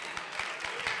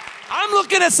 I'm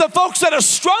looking at some folks that are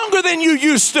stronger than you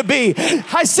used to be.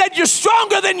 I said you're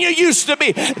stronger than you used to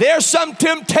be. There's some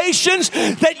temptations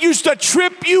that used to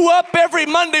trip you up every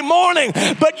Monday morning,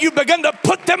 but you begin to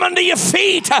put them under your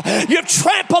feet. You've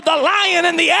trampled the lion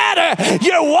and the adder.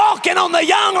 You're walking on the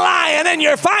young lion and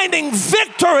you're finding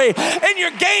victory and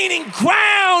you're gaining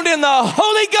ground in the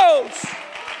Holy Ghost.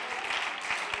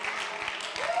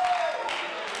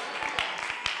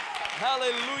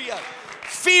 Hallelujah.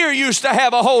 Fear used to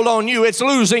have a hold on you. It's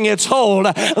losing its hold.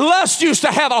 Lust used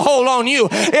to have a hold on you.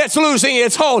 It's losing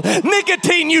its hold.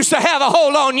 Nicotine used to have a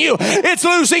hold on you. It's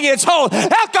losing its hold.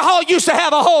 Alcohol used to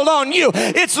have a hold on you.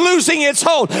 It's losing its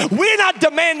hold. We're not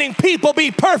demanding people be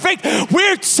perfect.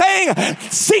 We're saying,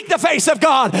 seek the face of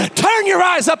God. Turn your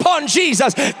eyes upon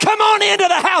Jesus. Come on into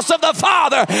the house of the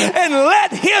Father and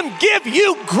let Him give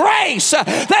you grace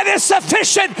that is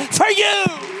sufficient for you.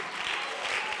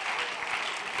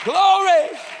 Glory.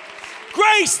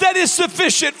 Grace that is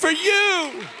sufficient for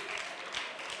you.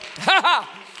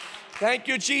 Thank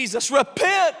you, Jesus.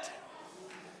 Repent.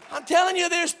 I'm telling you,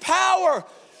 there's power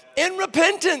in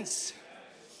repentance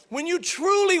when you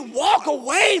truly walk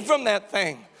away from that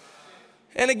thing.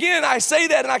 And again, I say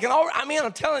that and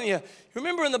I'm telling you,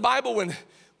 remember in the Bible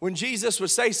when Jesus would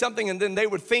say something and then they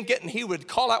would think it and He would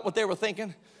call out what they were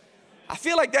thinking? I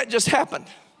feel like that just happened.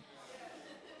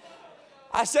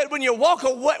 I said, when you walk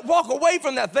away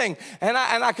from that thing, and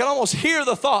I can almost hear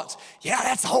the thoughts. Yeah,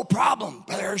 that's the whole problem,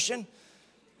 Brother Urshan.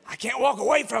 I can't walk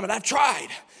away from it. I've tried.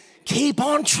 Keep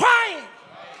on trying.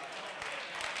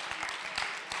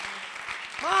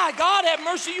 My God, have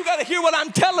mercy. You got to hear what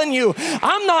I'm telling you.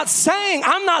 I'm not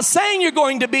saying you're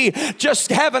going to be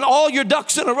just having all your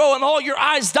ducks in a row and all your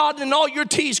I's dotted and all your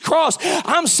T's crossed.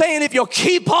 I'm saying if you'll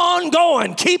keep on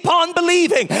going, keep on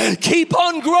believing, keep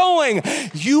on growing,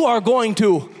 you are going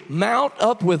to mount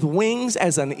up with wings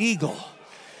as an eagle.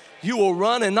 You will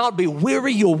run and not be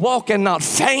weary. You'll walk and not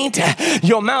faint.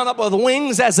 You'll mount up with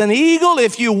wings as an eagle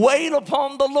if you wait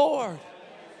upon the Lord.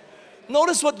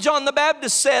 Notice what John the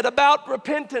Baptist said about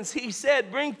repentance. He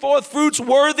said, bring forth fruits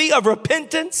worthy of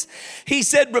repentance. He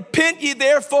said, repent ye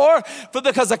therefore,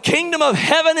 because the kingdom of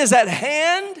heaven is at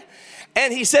hand.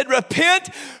 And he said, repent,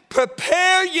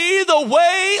 prepare ye the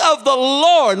way of the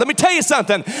Lord. Let me tell you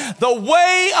something. The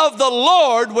way of the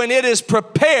Lord, when it is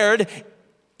prepared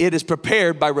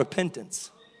by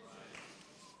repentance.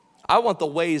 I want the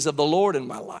ways of the Lord in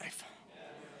my life.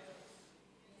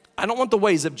 I don't want the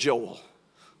ways of Joel.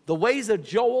 The ways of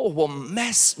Joel will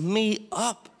mess me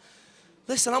up.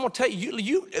 Listen, I'm going to tell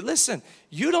you, listen,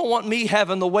 you don't want me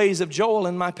having the ways of Joel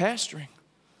in my pastoring.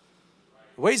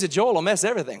 The ways of Joel will mess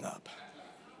everything up.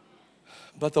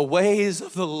 But the ways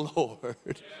of the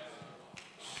Lord.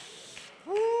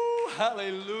 Ooh,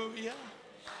 hallelujah.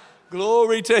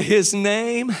 Glory to His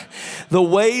name. The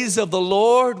ways of the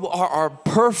Lord are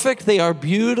perfect. They are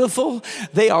beautiful.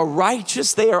 They are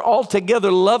righteous. They are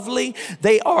altogether lovely.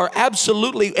 They are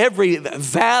absolutely, every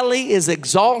valley is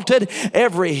exalted.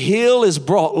 Every hill is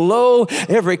brought low.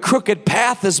 Every crooked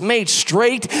path is made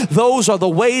straight. Those are the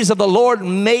ways of the Lord.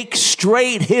 Make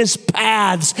straight His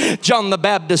paths, John the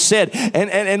Baptist said.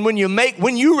 And when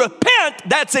you repent,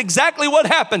 that's exactly what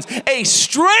happens. A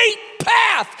straight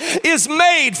path is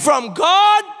made from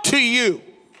God to you.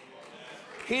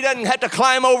 He doesn't have to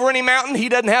climb over any mountain. He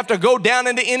doesn't have to go down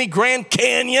into any Grand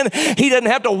Canyon. He doesn't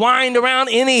have to wind around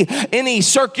any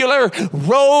circular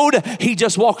road. He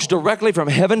just walks directly from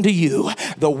heaven to you.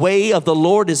 The way of the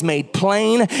Lord is made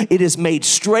plain. It is made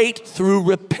straight through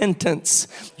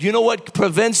repentance. You know what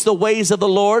prevents the ways of the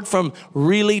Lord from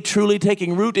really, truly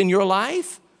taking root in your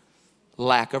life?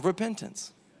 Lack of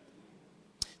repentance.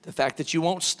 The fact that you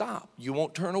won't stop, you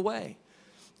won't turn away.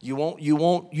 You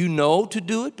know to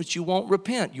do it, but you won't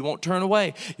repent. You won't turn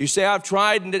away. You say, I've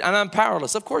tried and I'm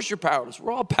powerless. Of course you're powerless.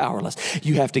 We're all powerless.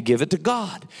 You have to give it to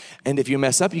God. And if you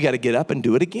mess up, you got to get up and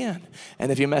do it again.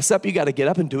 And if you mess up, you got to get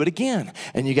up and do it again.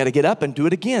 And you got to get up and do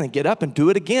it again and get up and do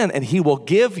it again. And He will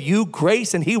give you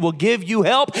grace and He will give you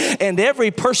help. And every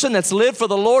person that's lived for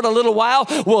the Lord a little while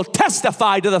will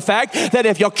testify to the fact that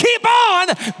if you'll keep on,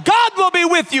 God will be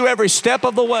with you every step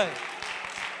of the way.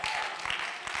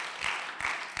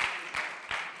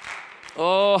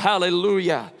 Oh,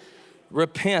 hallelujah.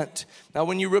 Repent. Now,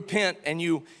 when you repent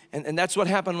and that's what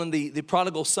happened when the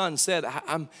prodigal son said,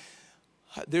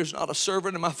 there's not a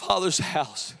servant in my father's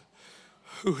house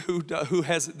who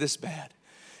has it this bad.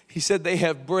 He said, they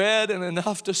have bread and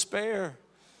enough to spare.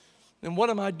 And what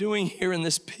am I doing here in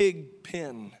this pig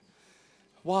pen?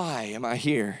 Why am I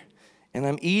here? And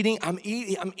I'm eating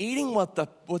what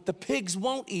the pigs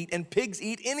won't eat, and pigs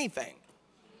eat anything.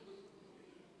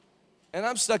 And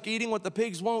I'm stuck eating what the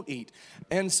pigs won't eat.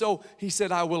 And so he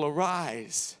said, I will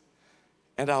arise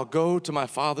and I'll go to my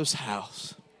father's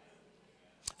house.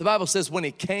 The Bible says when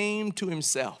he came to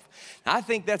himself. Now, I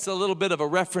think that's a little bit of a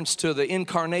reference to the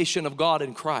incarnation of God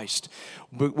in Christ.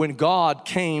 When God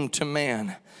came to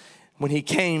man, when he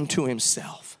came to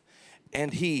himself.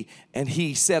 And he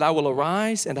said, I will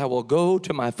arise and I will go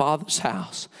to my father's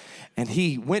house. And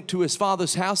he went to his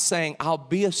father's house saying, I'll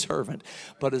be a servant.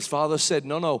 But his father said,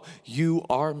 no, you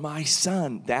are my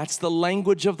son. That's the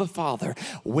language of the father.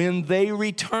 When they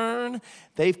return,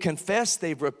 they've confessed,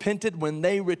 they've repented. When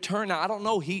they return, now I don't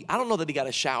know that he got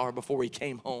a shower before he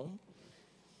came home.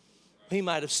 He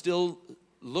might have still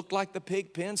looked like the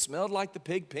pig pen, smelled like the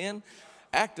pig pen,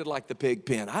 acted like the pig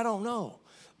pen. I don't know.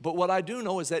 But what I do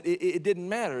know is that it didn't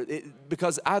matter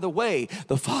because either way,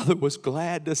 the father was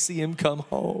glad to see him come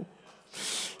home.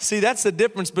 See, that's the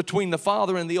difference between the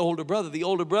father and the older brother. The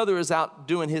older brother is out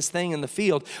doing his thing in the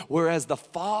field, whereas the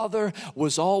father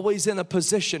was always in a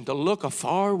position to look a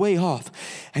far way off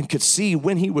and could see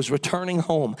when he was returning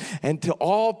home. And to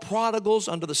all prodigals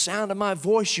under the sound of my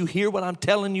voice, you hear what I'm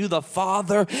telling you. The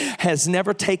father has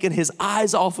never taken his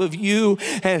eyes off of you,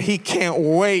 and he can't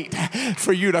wait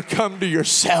for you to come to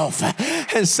yourself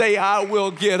and say, I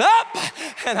will get up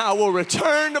and I will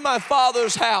return to my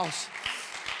father's house.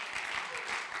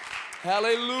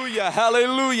 Hallelujah,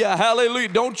 hallelujah, hallelujah.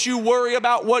 Don't you worry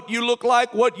about what you look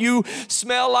like, what you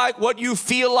smell like, what you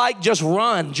feel like. Just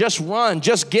run,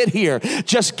 just get here,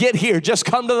 just get here. Just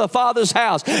come to the Father's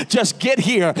house. Just get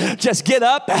here, just get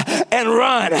up and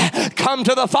run. Come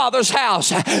to the Father's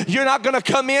house. You're not going to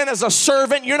come in as a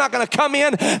servant. You're not going to come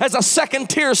in as a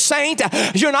second-tier saint.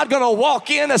 You're not going to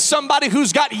walk in as somebody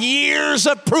who's got years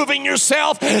of proving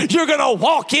yourself. You're going to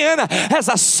walk in as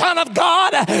a son of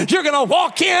God. You're going to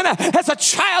walk in as a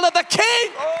child of the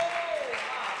King.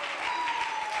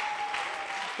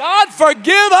 God,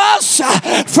 forgive us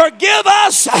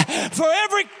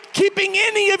for keeping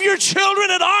any of your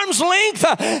children at arm's length.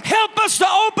 Help us to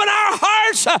open our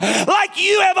hearts like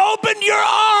you have opened your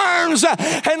arms,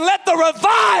 and let the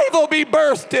revival be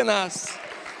birthed in us.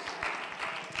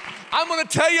 I'm going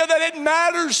to tell you that it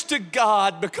matters to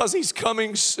God because he's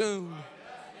coming soon.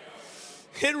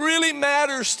 It really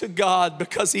matters to God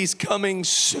because he's coming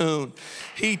soon.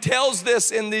 He tells this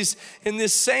in the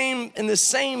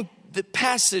same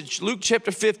passage, Luke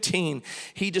chapter 15.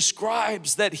 He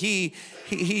describes that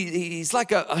he's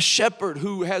like a shepherd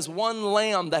who has one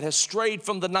lamb that has strayed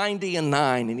from the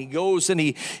 99, and he goes and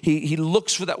he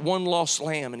looks for that one lost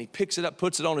lamb, and he picks it up,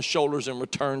 puts it on his shoulders, and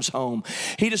returns home.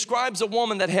 He describes a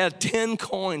woman that had 10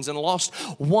 coins and lost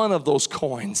one of those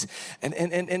coins,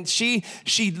 and she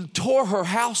tore her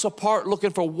house apart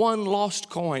looking for one lost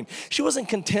coin. She wasn't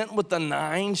content with the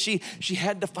 9. She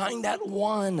had to find that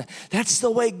one. That's the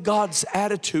way God's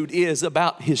attitude is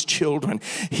about his children.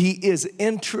 He is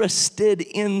interested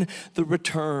in the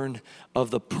return of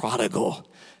the prodigal.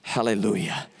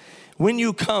 Hallelujah. When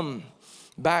you come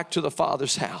back to the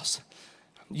Father's house,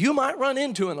 you might run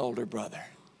into an older brother.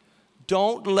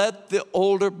 Don't let the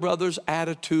older brother's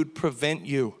attitude prevent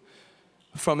you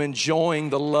from enjoying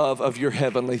the love of your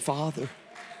heavenly Father.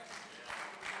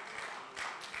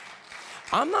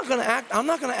 I'm not going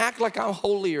to act like I'm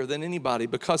holier than anybody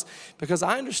because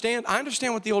I understand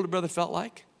what the older brother felt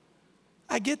like.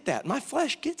 I get that. My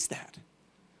flesh gets that.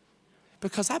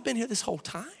 Because I've been here this whole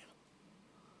time.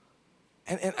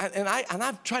 And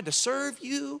I've tried to serve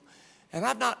you, and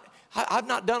I've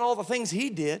not done all the things he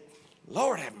did.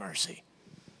 Lord have mercy.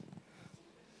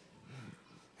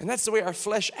 And that's the way our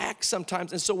flesh acts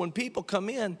sometimes. And so when people come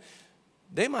in,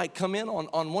 they might come in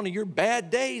on one of your bad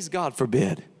days, God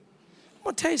forbid. I'm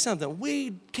going to tell you something.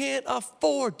 We can't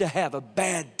afford to have a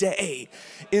bad day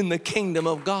in the kingdom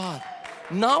of God.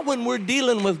 Not when we're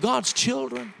dealing with God's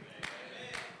children.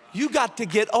 You got to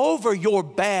get over your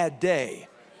bad day.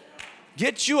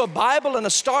 Get you a Bible and a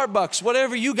Starbucks,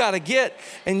 whatever you got to get,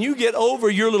 and you get over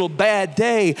your little bad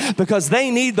day because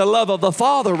they need the love of the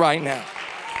Father right now.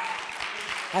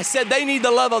 I said they need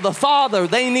the love of the Father.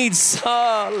 They need,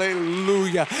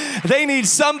 hallelujah. They need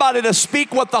somebody to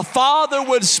speak what the Father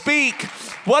would speak.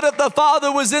 What if the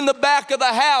father was in the back of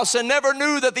the house and never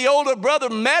knew that the older brother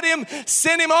met him,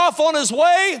 sent him off on his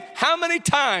way? How many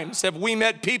times have we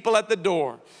met people at the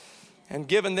door and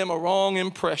given them a wrong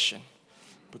impression?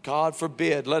 But God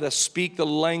forbid, let us speak the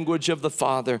language of the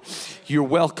Father. You're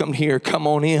welcome here. Come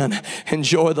on in.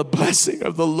 Enjoy the blessing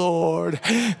of the Lord.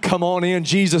 Come on in.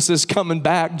 Jesus is coming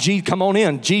back. Come on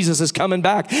in. Jesus is coming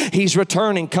back. He's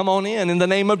returning. Come on in the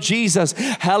name of Jesus.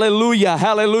 Hallelujah.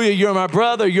 Hallelujah. You're my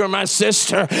brother. You're my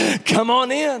sister. Come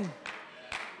on in.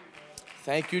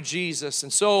 Thank you, Jesus.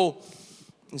 And so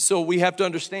we have to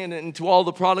understand it. And to all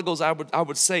the prodigals, I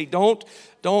would say, don't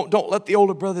let the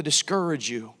older brother discourage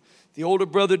you. The older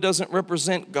brother doesn't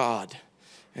represent God.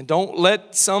 And don't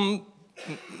let some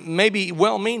maybe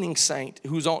well-meaning saint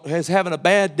who's having a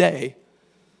bad day,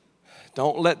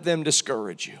 don't let them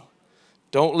discourage you.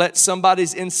 Don't let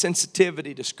somebody's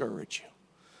insensitivity discourage you.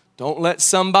 Don't let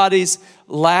somebody's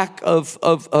lack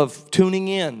of tuning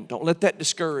in, don't let that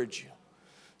discourage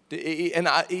you. And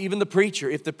even the preacher,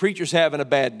 if the preacher's having a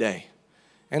bad day,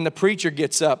 and the preacher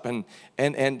gets up and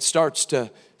starts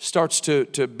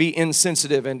to be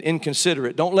insensitive and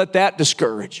inconsiderate, don't let that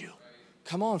discourage you.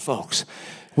 Come on, folks.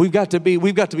 We've got to be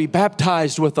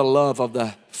baptized with the love of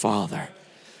the Father.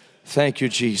 Thank you,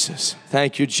 Jesus.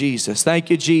 Thank you, Jesus. Thank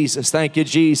you, Jesus. Thank you,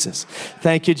 Jesus.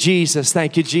 Thank you, Jesus.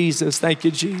 Thank you, Jesus. Thank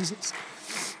you, Jesus.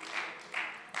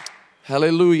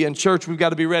 Hallelujah. In church, we've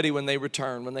got to be ready when they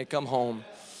return, when they come home.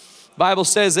 The Bible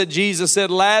says that Jesus said,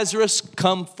 Lazarus,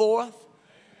 come forth.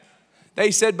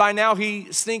 They said, by now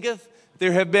he stinketh.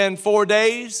 There have been 4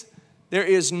 days. There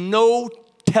is no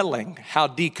telling how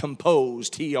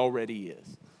decomposed he already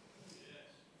is.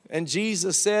 And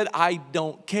Jesus said, I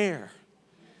don't care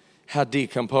how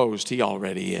decomposed he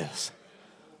already is.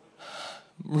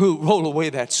 Roll away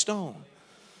that stone.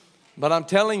 But I'm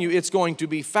telling you, it's going to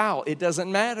be foul. It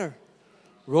doesn't matter.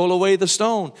 Roll away the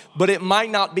stone. But it might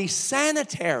not be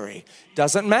sanitary.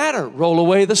 Doesn't matter. Roll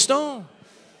away the stone.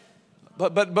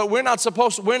 But we're not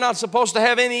supposed to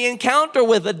have any encounter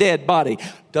with a dead body.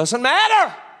 Doesn't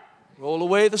matter. Roll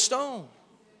away the stone.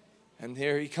 And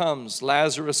here he comes.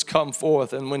 Lazarus come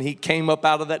forth. And when he came up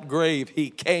out of that grave, Let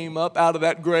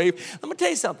me tell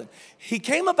you something. He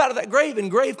came up out of that grave in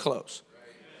grave clothes.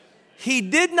 He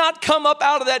did not come up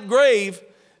out of that grave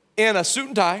in a suit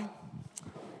and tie,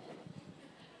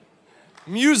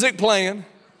 music playing,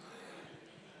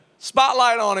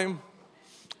 spotlight on him.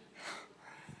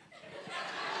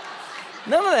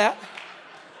 None of that.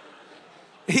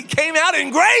 He came out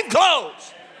in grave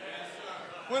clothes.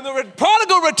 When the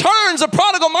prodigal returns, the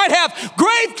prodigal might have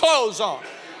grave clothes on.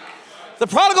 The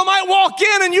prodigal might walk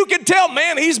in and you can tell,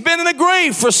 man, he's been in a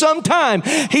grave for some time.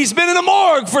 He's been in a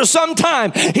morgue for some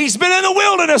time. He's been in the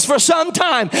wilderness for some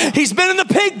time. He's been in the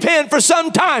pig pen for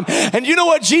some time. And you know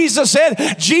what Jesus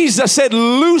said? Jesus said,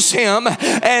 loose him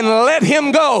and let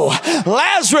him go.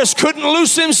 Lazarus couldn't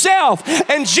loose himself,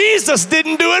 and Jesus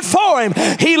didn't do it for him.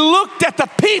 He looked at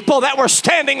the people that were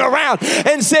standing around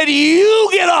and said, you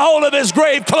get a hold of his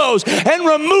grave clothes and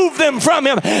remove them from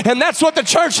him. And that's what the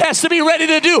church has to be ready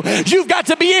to do. You've got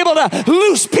to be able to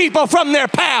loose people from their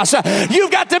past.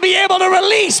 You've got to be able to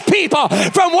release people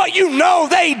from what you know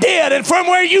they did and from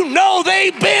where you know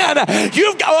they've been.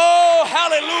 Oh,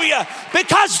 hallelujah,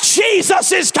 because Jesus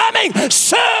is coming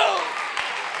soon.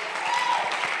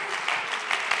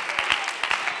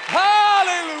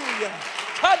 Hallelujah.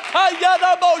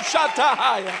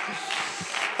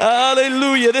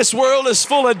 Hallelujah. This world is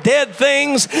full of dead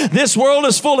things. This world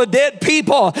is full of dead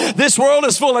people. This world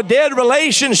is full of dead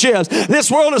relationships. This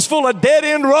world is full of dead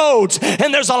end roads.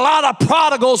 And there's a lot of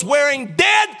prodigals wearing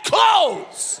dead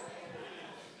clothes.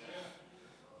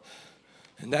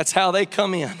 And that's how they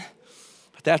come in.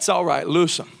 But that's all right.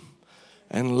 Loose them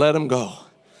and let them go.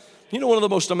 You know, one of the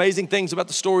most amazing things about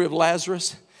the story of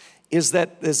Lazarus is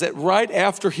that right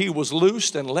after he was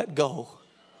loosed and let go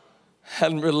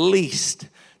and released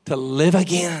to live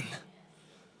again,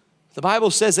 the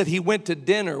Bible says that he went to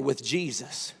dinner with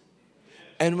Jesus.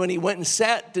 And when he went and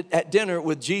sat at dinner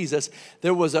with Jesus,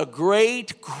 there was a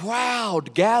great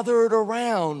crowd gathered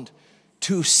around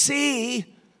to see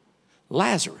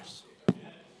Lazarus.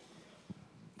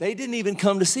 They didn't even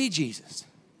come to see Jesus.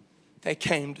 They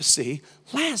came to see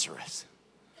Lazarus.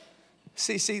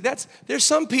 See, there's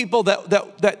some people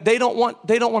that they don't want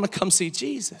to come see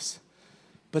Jesus.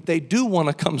 But they do want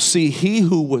to come see he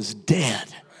who was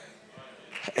dead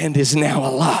and is now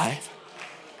alive.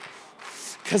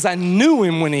 because I knew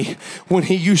him when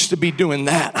he used to be doing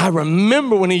that. I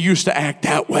remember when he used to act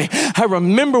that way. I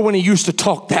remember when he used to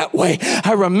talk that way.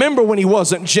 I remember when he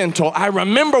wasn't gentle. I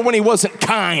remember when he wasn't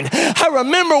kind. I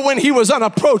remember when he was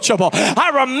unapproachable.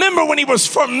 I remember when he was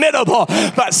formidable.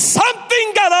 But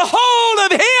something got a hold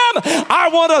of him. I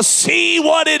want to see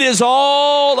what it is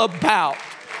all about.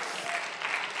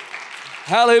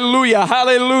 Hallelujah,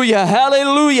 hallelujah,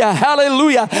 hallelujah,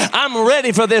 hallelujah. I'm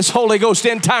ready for this Holy Ghost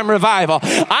end time revival.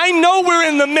 I know we're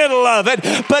in the middle of it,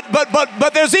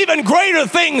 but there's even greater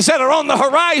things that are on the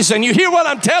horizon. You hear what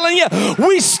I'm telling you?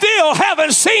 We still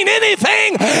haven't seen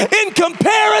anything in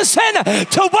comparison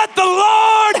to what the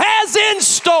Lord has in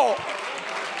store.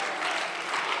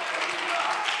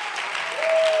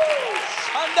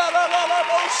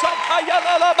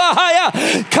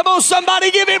 Come on,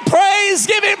 somebody, give him praise,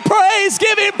 give him praise,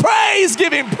 give him praise,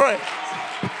 give him praise.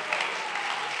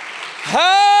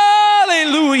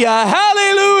 Hallelujah,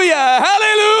 hallelujah,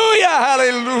 hallelujah,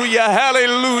 hallelujah,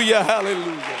 hallelujah,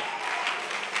 hallelujah.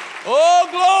 Oh,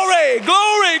 glory,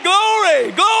 glory,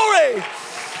 glory, glory.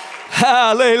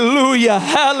 Hallelujah,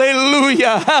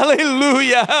 hallelujah,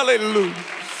 hallelujah, hallelujah.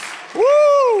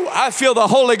 Woo! I feel the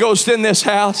Holy Ghost in this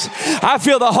house. I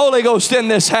feel the Holy Ghost in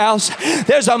this house.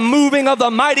 There's a moving of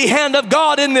the mighty hand of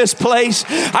God in this place.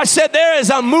 I said there is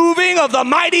a moving of the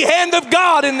mighty hand of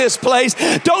God in this place.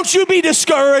 Don't you be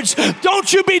discouraged.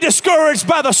 Don't you be discouraged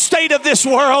by the state of this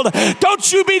world.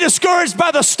 Don't you be discouraged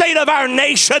by the state of our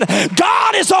nation.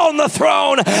 God is on the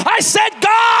throne. I said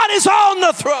God is on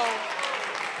the throne.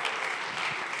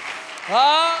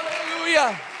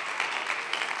 Hallelujah.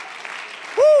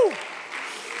 Woo!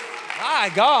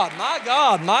 My God, my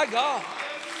God, my God.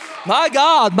 My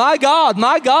God, my God,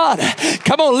 my God.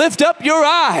 Come on, lift up your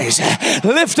eyes.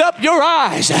 Lift up your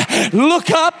eyes. Look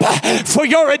up, for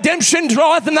your redemption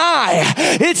draweth nigh.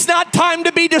 It's not time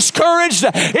to be discouraged.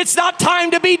 It's not time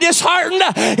to be disheartened.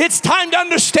 It's time to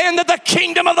understand that the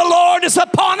kingdom of the Lord is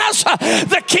upon us.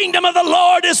 The kingdom of the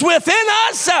Lord is within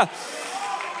us.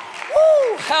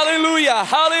 Woo! Hallelujah,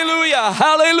 hallelujah,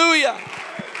 hallelujah.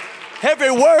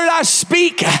 Every word I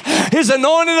speak is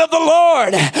anointed of the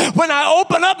Lord. When I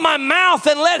open up my mouth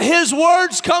and let his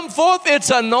words come forth, it's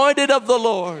anointed of the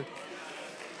Lord.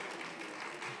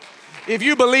 If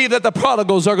you believe that the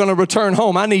prodigals are going to return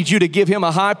home, I need you to give him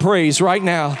a high praise right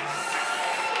now.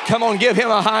 Come on, give him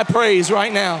a high praise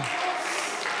right now.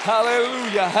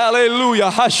 Hallelujah, hallelujah.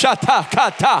 Hashata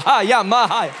kata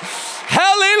hayamahaya.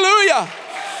 Hallelujah.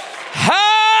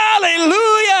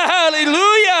 Hallelujah,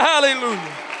 hallelujah,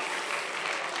 hallelujah.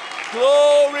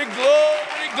 Glory,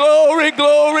 glory, glory,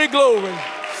 glory, glory.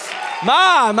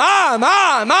 My,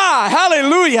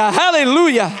 hallelujah,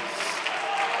 hallelujah.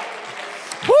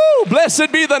 Woo,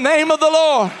 blessed be the name of the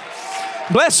Lord.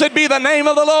 Blessed be the name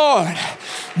of the Lord.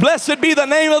 Blessed be the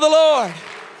name of the Lord.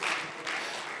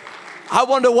 I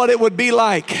wonder what it would be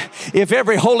like if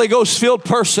every Holy Ghost filled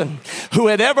person who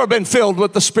had ever been filled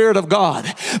with the Spirit of God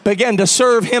began to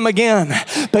serve him again,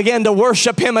 began to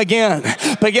worship him again,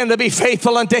 began to be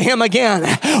faithful unto him again.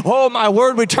 Oh my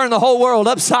word, we turn the whole world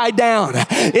upside down.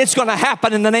 It's going to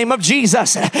happen in the name of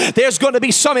Jesus. There's going to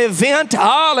be some event,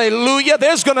 hallelujah,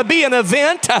 there's going to be an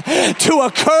event to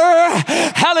occur,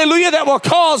 hallelujah, that will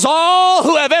cause all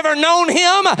who have ever known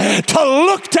him to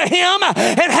look to him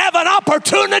and have an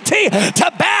opportunity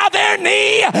to bow their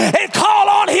knee and call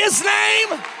on his name.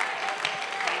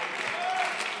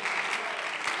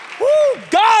 Woo,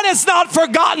 God has not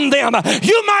forgotten them.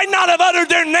 You might not have uttered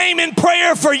their name in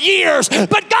prayer for years,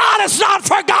 but God has not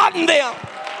forgotten them.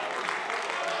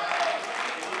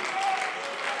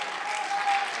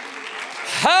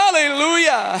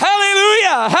 Hallelujah,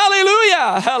 hallelujah,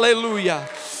 hallelujah, hallelujah.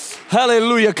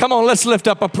 Hallelujah. Come on, let's lift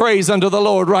up a praise unto the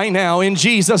Lord right now in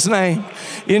Jesus' name.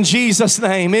 In Jesus'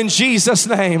 name. In Jesus'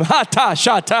 name. Hata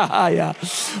shatahaya.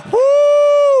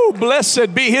 Woo!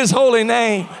 Blessed be his holy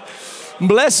name.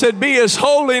 Blessed be his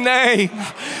holy name.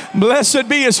 Blessed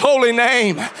be his holy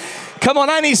name. Come on,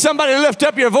 I need somebody to lift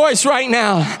up your voice right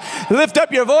now. Lift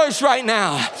up your voice right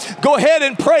now. Go ahead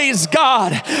and praise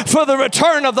God for the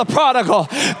return of the prodigal.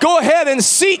 Go ahead and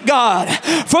seek God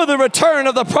for the return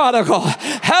of the prodigal.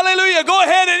 Hallelujah. Go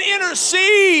ahead and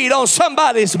intercede on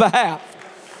somebody's behalf.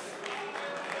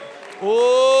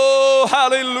 Oh,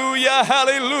 hallelujah,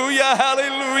 hallelujah,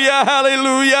 hallelujah,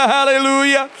 hallelujah,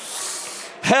 hallelujah.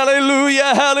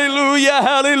 Hallelujah, hallelujah,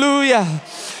 hallelujah.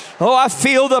 Oh, I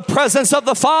feel the presence of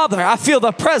the Father. I feel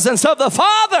the presence of the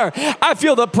Father. I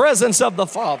feel the presence of the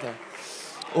Father.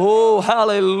 Oh,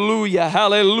 hallelujah,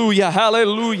 hallelujah,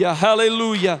 hallelujah,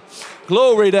 hallelujah.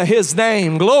 Glory to his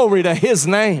name. Glory to his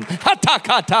name.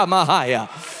 Hatakata mahaya.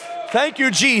 Thank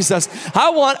you, Jesus. I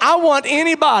want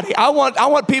anybody, I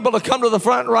want people to come to the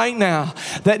front right now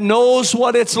that knows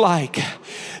what it's like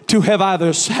to have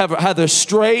either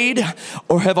strayed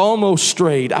or have almost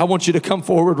strayed. I want you to come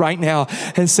forward right now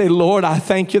and say, Lord, I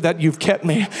thank you that you've kept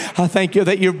me. I thank you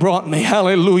that you've brought me.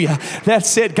 Hallelujah.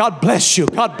 That's it. God bless you.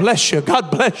 God bless you. God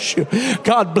bless you.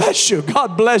 God bless you.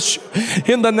 God bless you.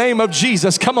 In the name of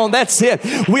Jesus. Come on, that's it.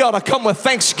 We ought to come with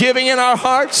thanksgiving in our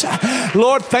hearts.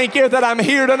 Lord, thank you that I'm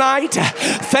here tonight.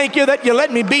 Thank you that you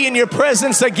let me be in your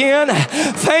presence again.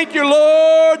 Thank you,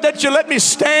 Lord, that you let me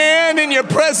stand in your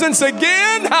presence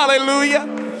again. Hallelujah.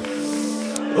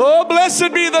 Oh,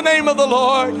 blessed be the name of the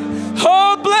Lord.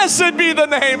 Oh, blessed be the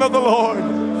name of the Lord.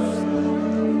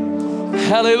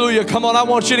 Hallelujah. Come on, I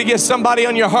want you to get somebody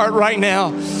on your heart right now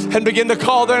and begin to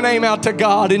call their name out to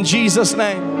God in Jesus'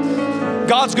 name.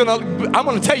 I'm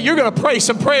going to tell you, you're going to pray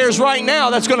some prayers right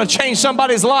now that's going to change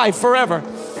somebody's life forever.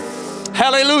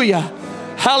 Hallelujah.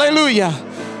 Hallelujah.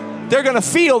 They're going to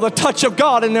feel the touch of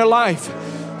God in their life.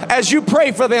 As you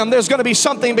pray for them, there's going to be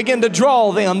something begin to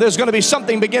draw them. There's going to be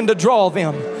something begin to draw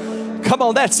them. Come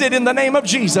on, that's it in the name of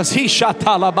Jesus.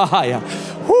 Come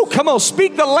on,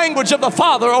 speak the language of the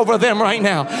Father over them right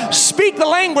now. Speak the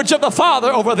language of the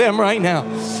Father over them right now.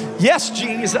 Yes,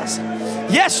 Jesus.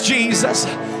 Yes, Jesus.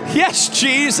 Yes,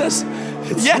 Jesus.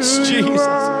 Yes, Jesus.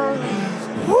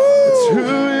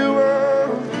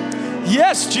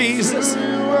 Yes, Jesus.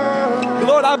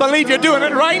 Lord, I believe you're doing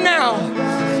it right now.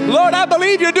 Lord, I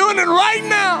believe you're doing it right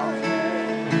now.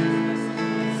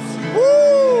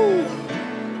 Woo.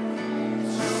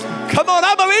 Come on,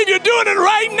 I believe you're doing it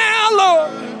right now,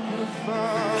 Lord.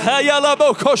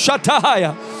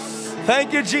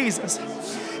 Thank you, Jesus.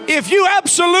 If you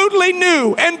absolutely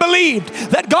knew and believed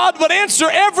that God would answer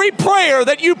every prayer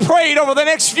that you prayed over the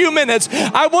next few minutes,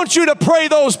 I want you to pray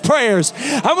those prayers.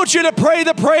 I want you to pray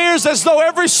the prayers as though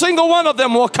every single one of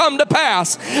them will come to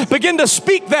pass. Begin to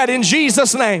speak that in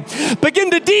Jesus' name. Begin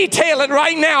to detail it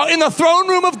right now in the throne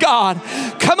room of God.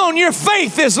 Come on, your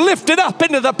faith is lifted up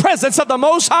into the presence of the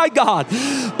Most High God.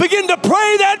 Begin to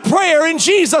pray that prayer in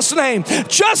Jesus' name,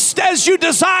 just as you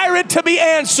desire it to be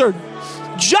answered.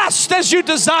 Just as you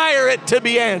desire it to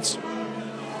be answered.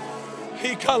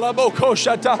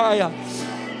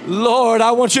 Lord,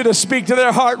 I want you to speak to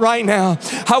their heart right now.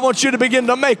 I want you to begin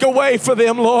to make a way for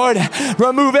them, Lord.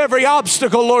 Remove every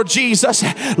obstacle, Lord Jesus.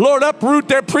 Lord, uproot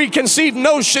their preconceived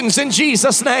notions in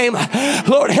Jesus' name.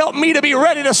 Lord, help me to be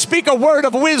ready to speak a word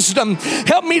of wisdom.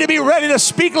 Help me to be ready to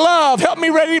speak love. Help me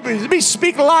ready to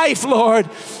speak life, Lord.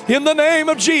 In the name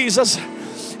of Jesus.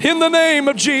 In the name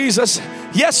of Jesus.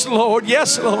 Yes, Lord.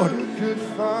 Yes, Lord.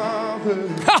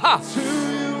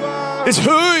 It's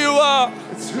who you are.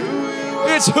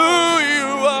 It's who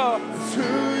you are.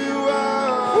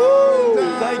 Woo.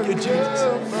 Thank you,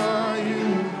 Jesus.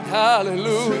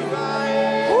 Hallelujah.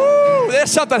 Woo.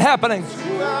 There's something happening.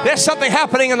 There's something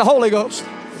happening in the Holy Ghost.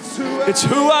 It's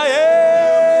who I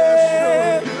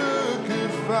am.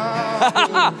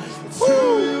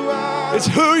 It's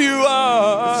who you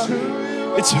are.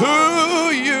 It's who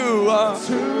you are.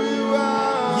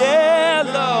 Yeah,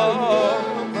 Lord.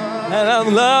 And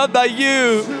I'm loved by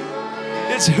you.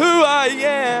 It's who I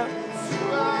am.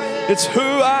 It's who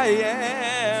I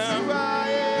am.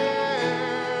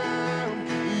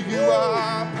 You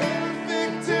are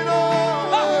perfect in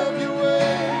all of your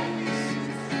ways.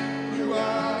 You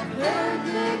are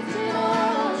perfect in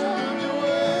all of your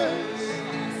ways.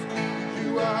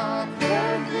 You are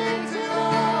perfect in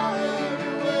all of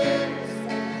your ways.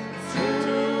 To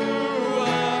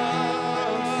us.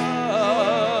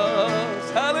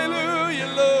 Hallelujah,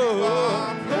 Lord. You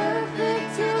are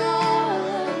perfect in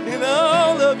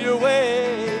all of your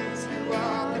ways. You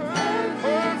are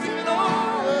perfect in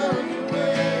all of your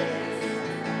ways.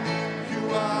 You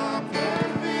are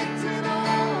perfect in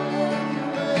all of your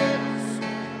ways.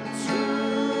 To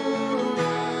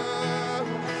us.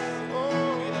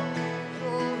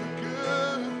 Oh,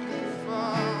 good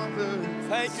Father.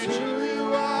 Thank you, Jesus.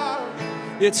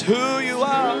 It's who you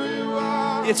are.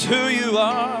 It's who you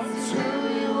are.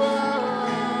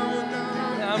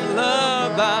 I'm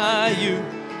loved by you.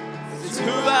 It's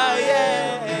who I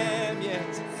am,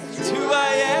 yes. It's who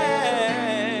I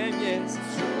am, yes.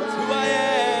 It's who I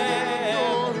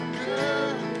am.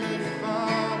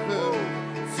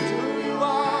 It's who you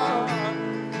are.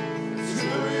 It's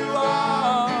who you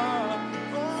are.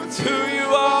 It's who you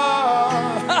are.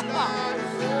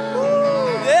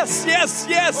 Yes, yes,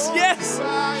 yes, yes.